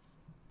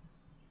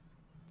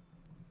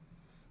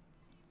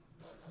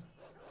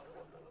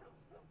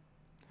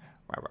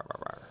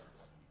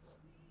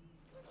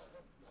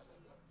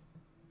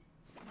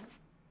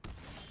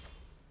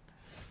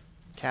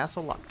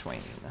 Castle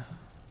Lochtwain.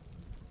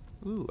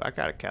 Ooh, I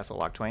got a Castle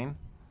Lochtwain.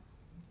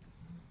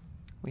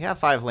 We have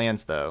 5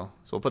 lands though,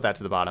 so we'll put that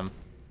to the bottom.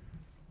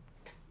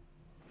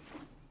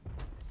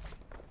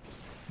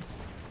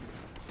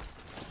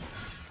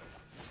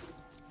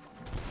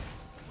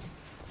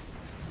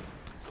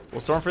 Well,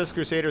 Stormfist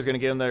Crusader is going to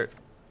give them their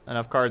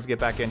enough cards to get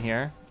back in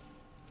here.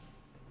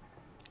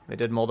 They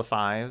did mold a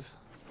 5.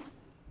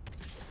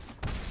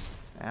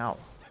 Ow.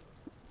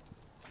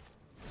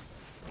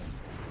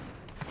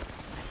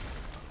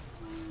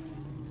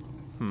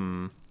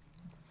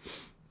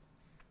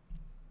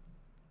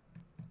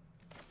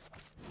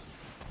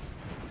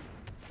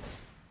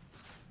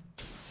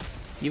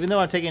 Even though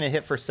I'm taking a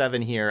hit for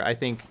 7 here, I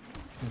think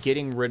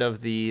getting rid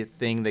of the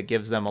thing that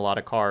gives them a lot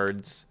of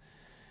cards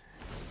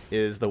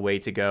is the way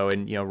to go.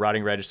 And, you know,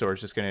 Rotting Regisaur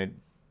is just going to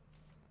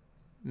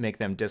make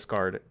them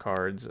discard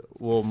cards.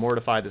 We'll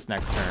mortify this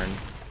next turn.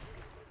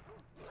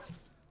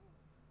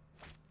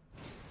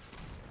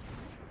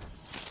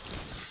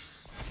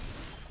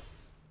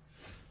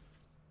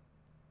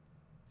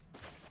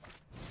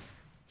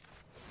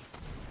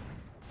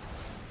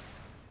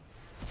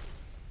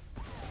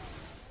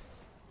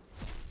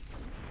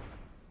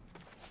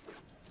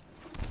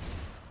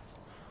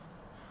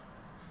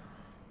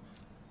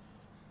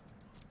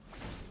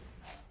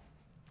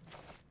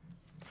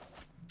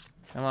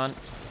 Come on.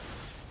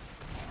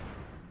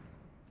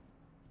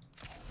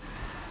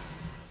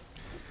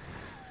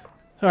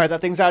 All right,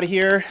 that thing's out of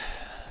here.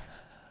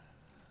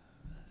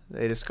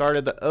 They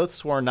discarded the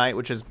Oathsworn Knight,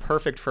 which is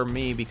perfect for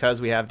me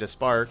because we have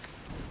Dispark.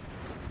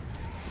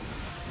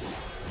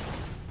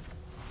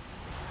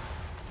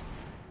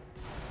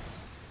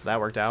 So that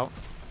worked out.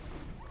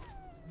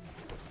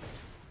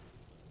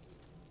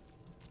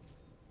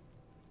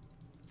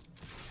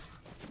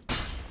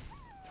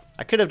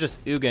 I could have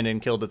just Ugin and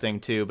killed the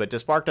thing too, but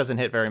Dispark doesn't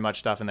hit very much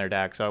stuff in their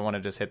deck, so I want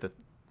to just hit the...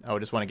 I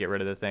just want to get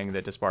rid of the thing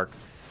that Dispark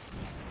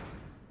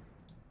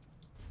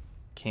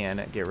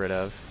can get rid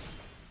of.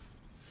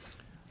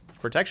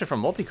 Protection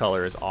from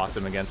Multicolor is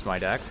awesome against my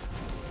deck.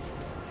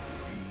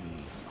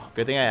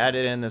 Good thing I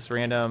added in this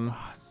random...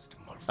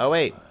 Oh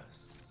wait,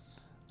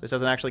 this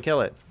doesn't actually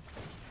kill it.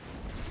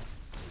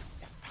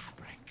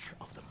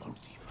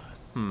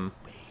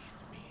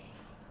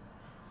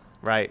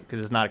 Right,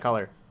 because it's not a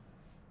color.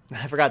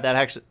 I forgot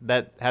that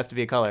that has to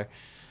be a color.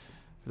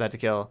 for that to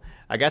kill.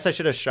 I guess I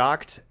should have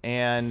shocked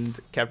and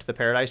kept the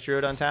Paradise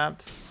Druid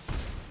untapped.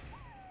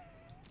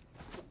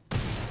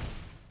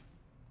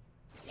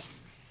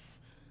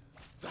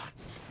 That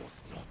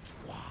was not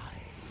why.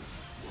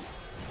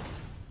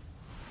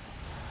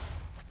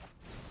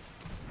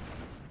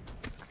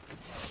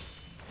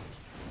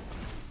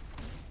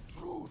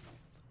 Truth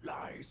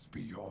lies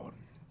beyond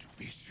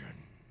vision.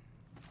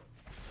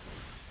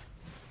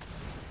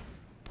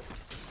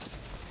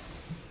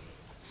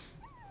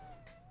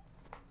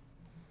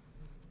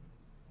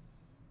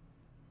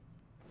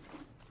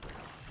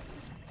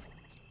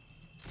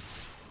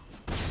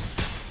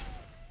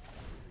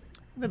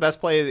 The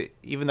best play,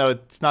 even though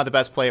it's not the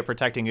best play at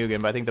protecting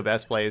Ugin, but I think the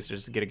best play is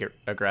just to get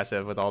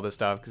aggressive with all this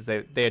stuff, because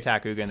they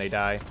attack Ugin, they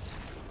die.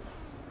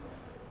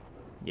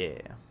 Yeah.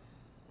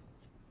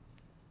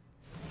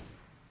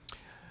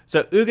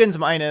 So Ugin's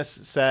minus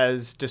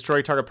says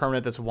destroy target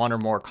permanent that's one or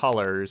more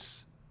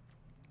colors.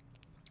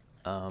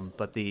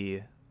 But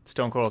the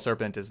Stone Coral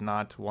Serpent is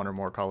not one or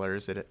more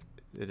colors. It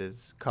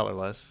is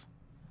colorless.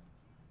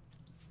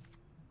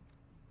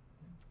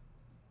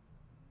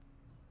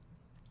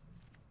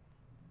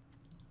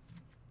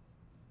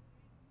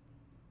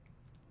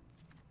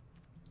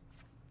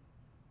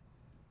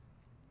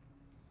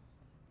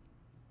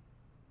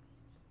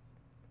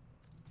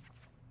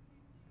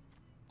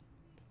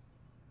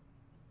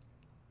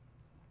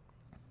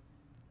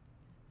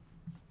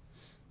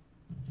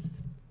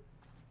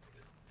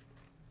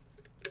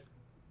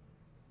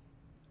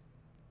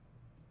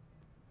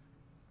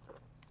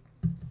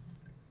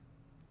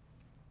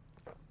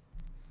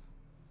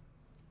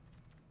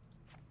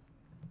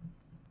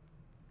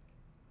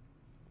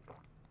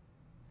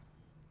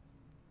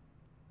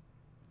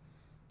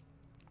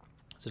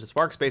 So the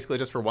Spark's basically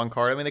just for one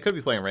card. I mean, they could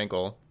be playing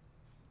Rankle.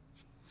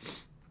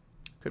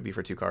 Could be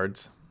for 2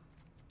 cards.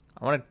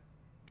 I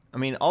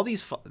mean, all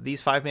these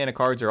 5-mana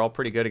cards are all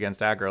pretty good against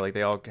aggro. Like,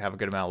 they all have a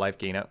good amount of life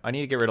gain. I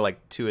need to get rid of,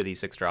 like, 2 of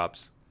these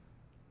 6-drops.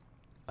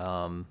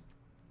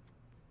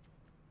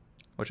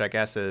 Which I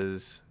guess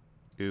is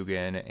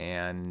Ugin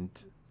and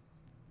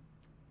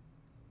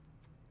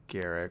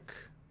Garrick.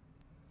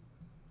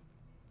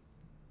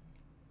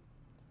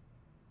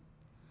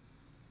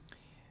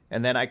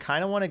 And then I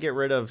kind of want to get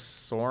rid of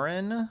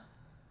Sorin.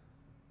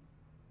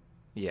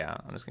 Yeah,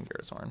 I'm just going to get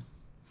rid of Sorin.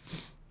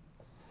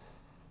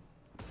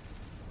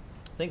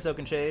 Thanks,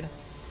 Oaken Shade.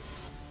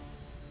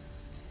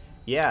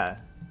 Yeah.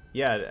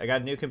 Yeah, I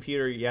got a new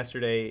computer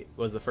yesterday.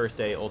 Was the first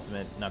day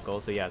Ultimate Knuckle.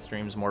 So yeah, it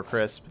streams more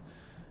crisp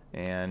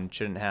and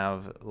shouldn't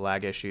have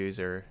lag issues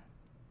or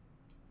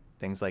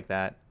things like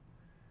that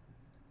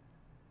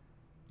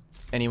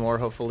anymore,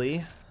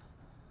 hopefully.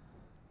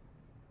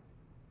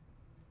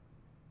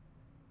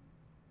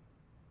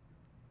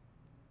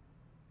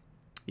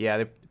 Yeah,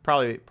 they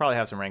probably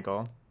have some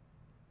Rankle.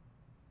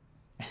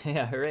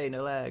 Yeah, hooray,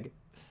 no lag.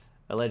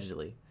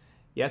 Allegedly.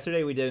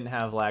 Yesterday we didn't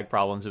have lag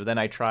problems, but then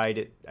I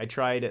tried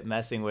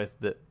messing with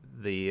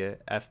the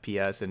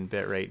FPS and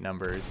bitrate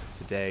numbers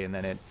today, and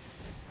then it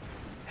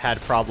had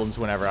problems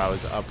whenever I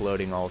was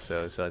uploading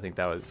also. So I think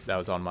that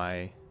was on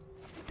my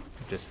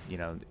just, you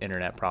know,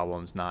 internet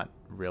problems, not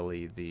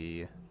really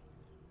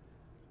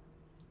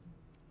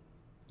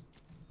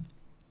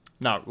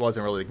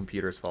wasn't really the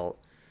computer's fault.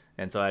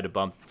 And so I had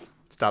to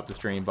stop the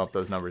stream, bump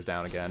those numbers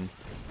down again.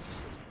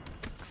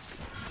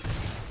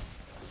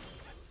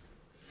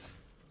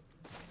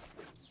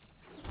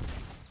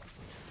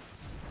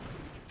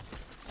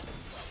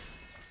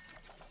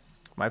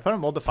 My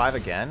opponent rolled to 5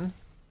 again.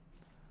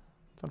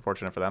 It's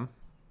unfortunate for them.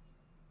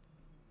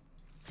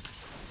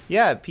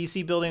 Yeah,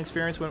 PC building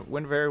experience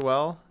went very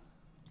well.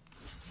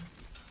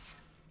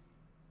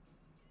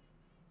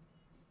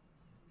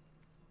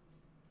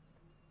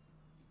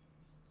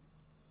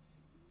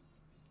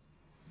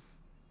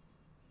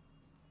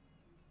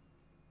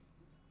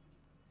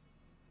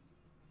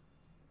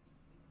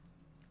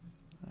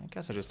 I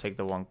guess I just take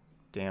the 1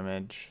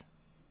 damage.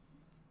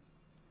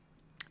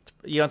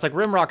 You know, it's like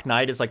Rimrock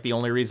Knight is like the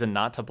only reason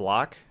not to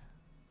block.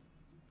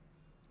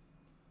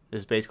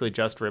 Is basically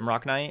just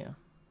Rimrock Knight.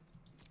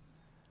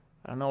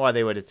 I don't know why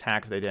they would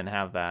attack if they didn't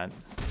have that.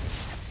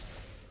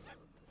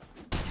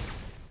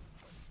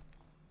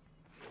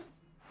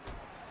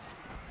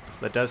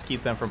 That does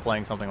keep them from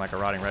playing something like a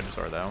Rotting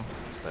Regisaur, though,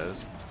 I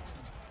suppose.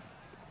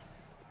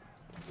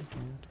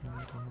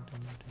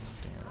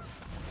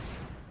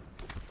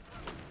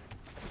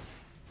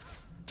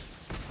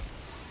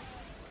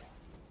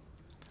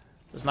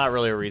 There's not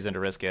really a reason to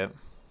risk it.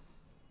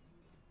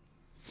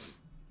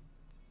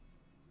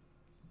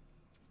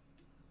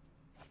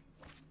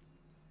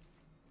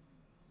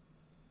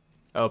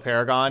 Oh,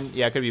 Paragon?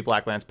 Yeah, it could be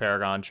Blacklands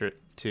Paragon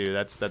too.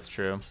 That's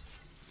true.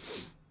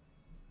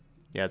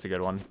 Yeah, it's a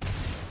good one.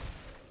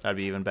 That'd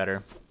be even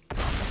better. I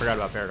forgot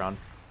about Paragon.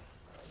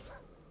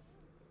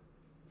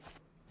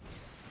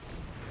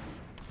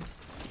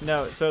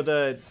 No, so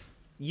the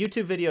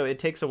YouTube video, it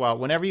takes a while.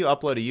 Whenever you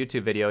upload a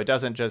YouTube video,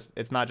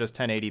 it's not just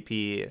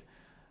 1080p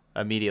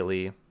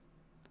immediately.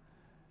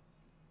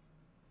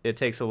 It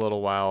takes a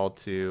little while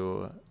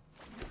to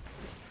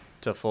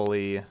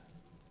fully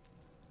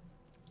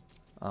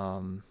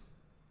upload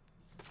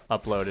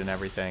and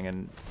everything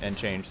and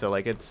change. So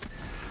like it's,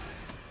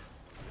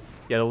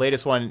 yeah, the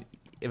latest one,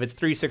 if it's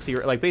 360,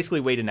 like basically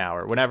wait an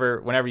hour.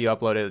 Whenever you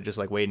upload it, just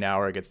like wait an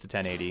hour, it gets to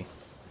 1080.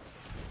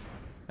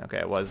 Okay,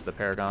 it was the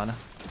Paragon.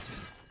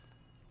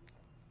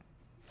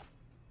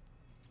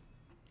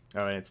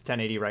 Oh, and it's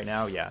 1080 right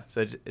now? Yeah,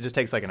 so it just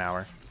takes like an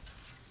hour.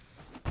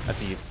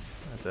 That's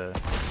a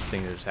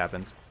thing that just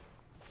happens.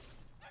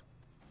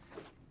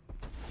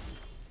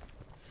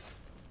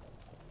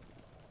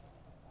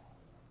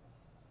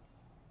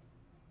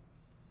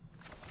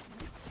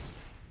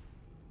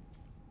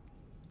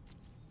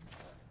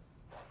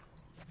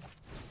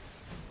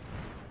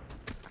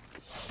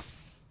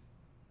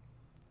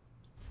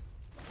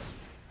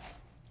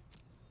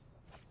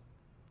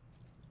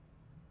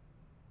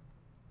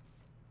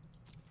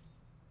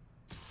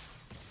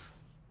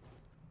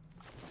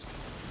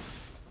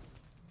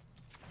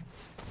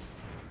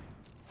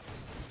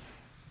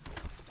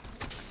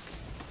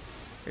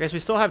 I guess we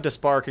still have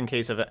Dispark in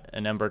case of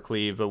an Ember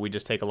Cleave, but we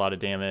just take a lot of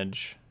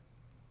damage.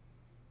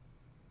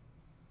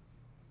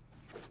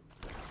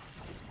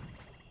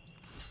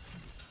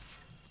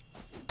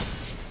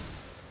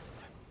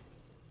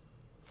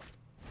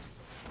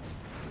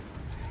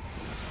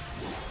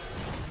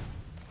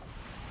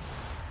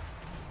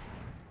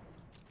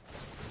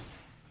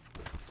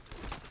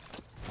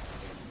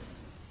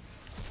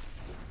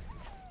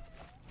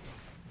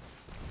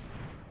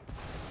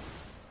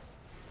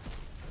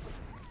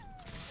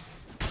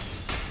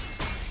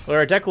 Well,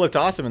 our deck looked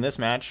awesome in this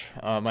match.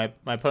 My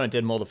opponent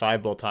did mold a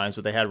 5 both times,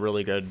 but they had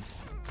really good,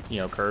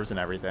 curves and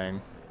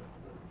everything.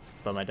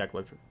 But my deck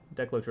looked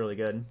really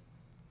good.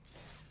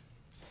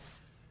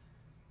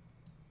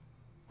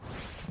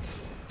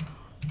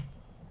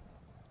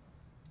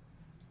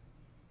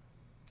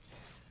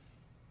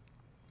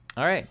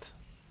 All right.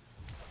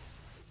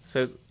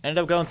 So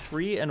ended up going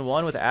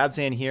 3-1 with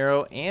Abzan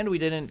Hero, and we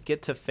didn't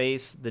get to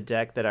face the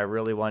deck that I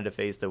really wanted to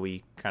face, that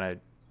we kind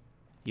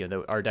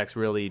of, our deck's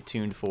really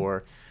tuned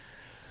for,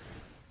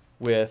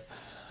 with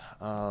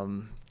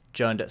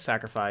Jund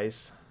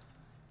Sacrifice.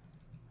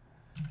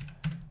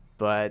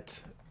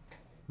 But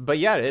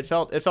yeah, it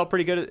felt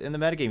pretty good in the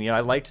metagame. I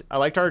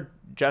liked our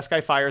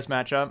Jeskai Fires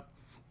matchup.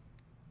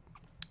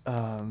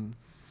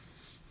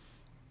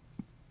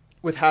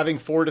 With having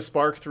 4 to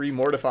Spark, 3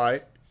 Mortify.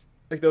 I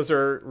think those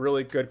are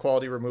really good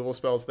quality removal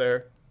spells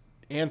there.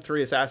 And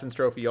 3 Assassin's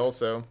Trophy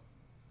also.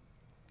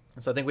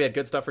 So I think we had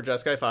good stuff for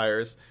Jeskai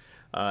Fires.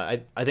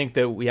 I think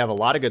that we have a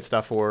lot of good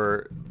stuff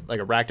for like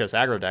a Rakdos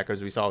aggro deck,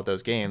 as we saw with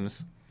those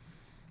games.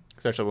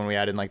 Especially when we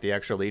add in like the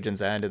extra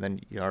Legion's End, and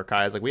then our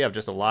Kai's, like we have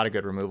just a lot of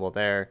good removal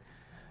there.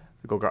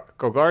 The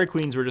Golgari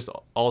Queens were just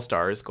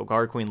all-stars.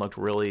 Golgari Queen looked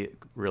really,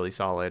 really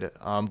solid.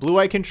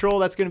 Blue-Eye Control,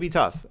 that's going to be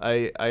tough.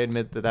 I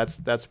admit that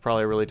that's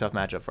probably a really tough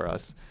matchup for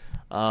us.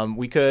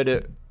 We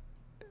could...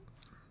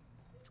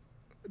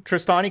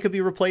 Tristani could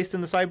be replaced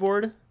in the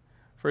sideboard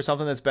for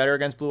something that's better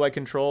against Blue-Eye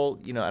Control.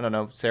 I don't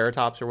know,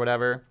 Ceratops or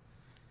whatever.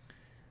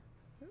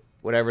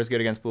 Whatever is good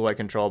against Blue-Eye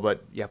Control.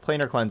 But yeah,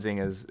 Planar Cleansing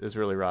is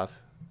really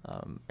rough. I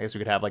guess we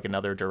could have like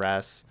another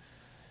Duress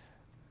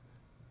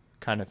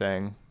kind of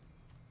thing.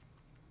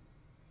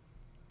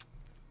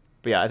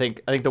 But yeah, I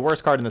think the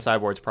worst card in the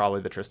sideboard is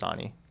probably the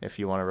Tristani, if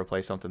you want to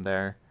replace something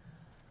there.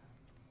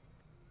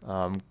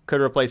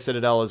 Could replace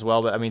Citadel as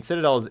well, but I mean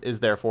Citadel is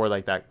there for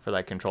like that, for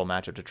that control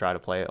matchup, to try to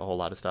play a whole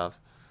lot of stuff.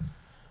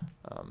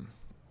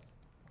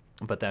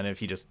 But then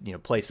if you just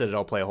play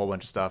Citadel, play a whole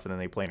bunch of stuff, and then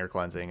they Planar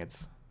Cleansing,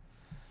 it's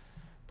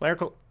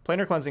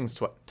Planar Cleansing's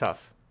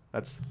tough.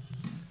 That's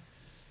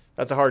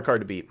a hard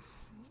card to beat.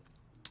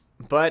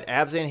 But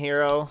Abzan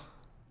Hero,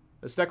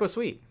 this deck was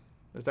sweet.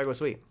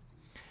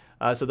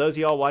 So those of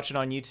y'all watching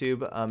on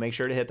YouTube, make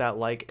sure to hit that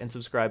like and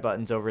subscribe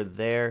buttons over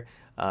there.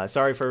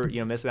 Sorry for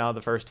missing out on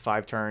the first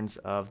 5 turns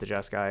of the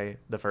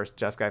first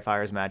Jeskai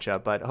Fires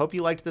matchup, but I hope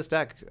you liked this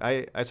deck.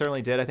 I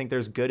certainly did. I think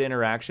there's good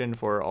interaction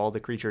for all the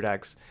creature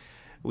decks.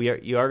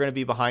 You are going to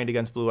be behind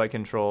against Blue-Eye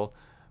Control,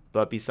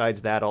 but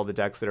besides that, all the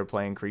decks that are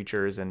playing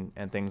creatures and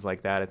things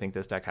like that, I think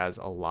this deck has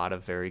a lot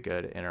of very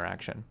good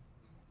interaction.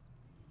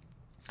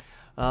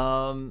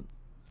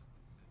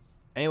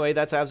 Anyway,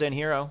 that's Abzan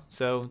Hero.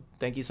 So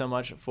thank you so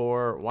much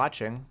for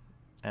watching,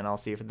 and I'll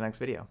see you for the next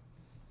video.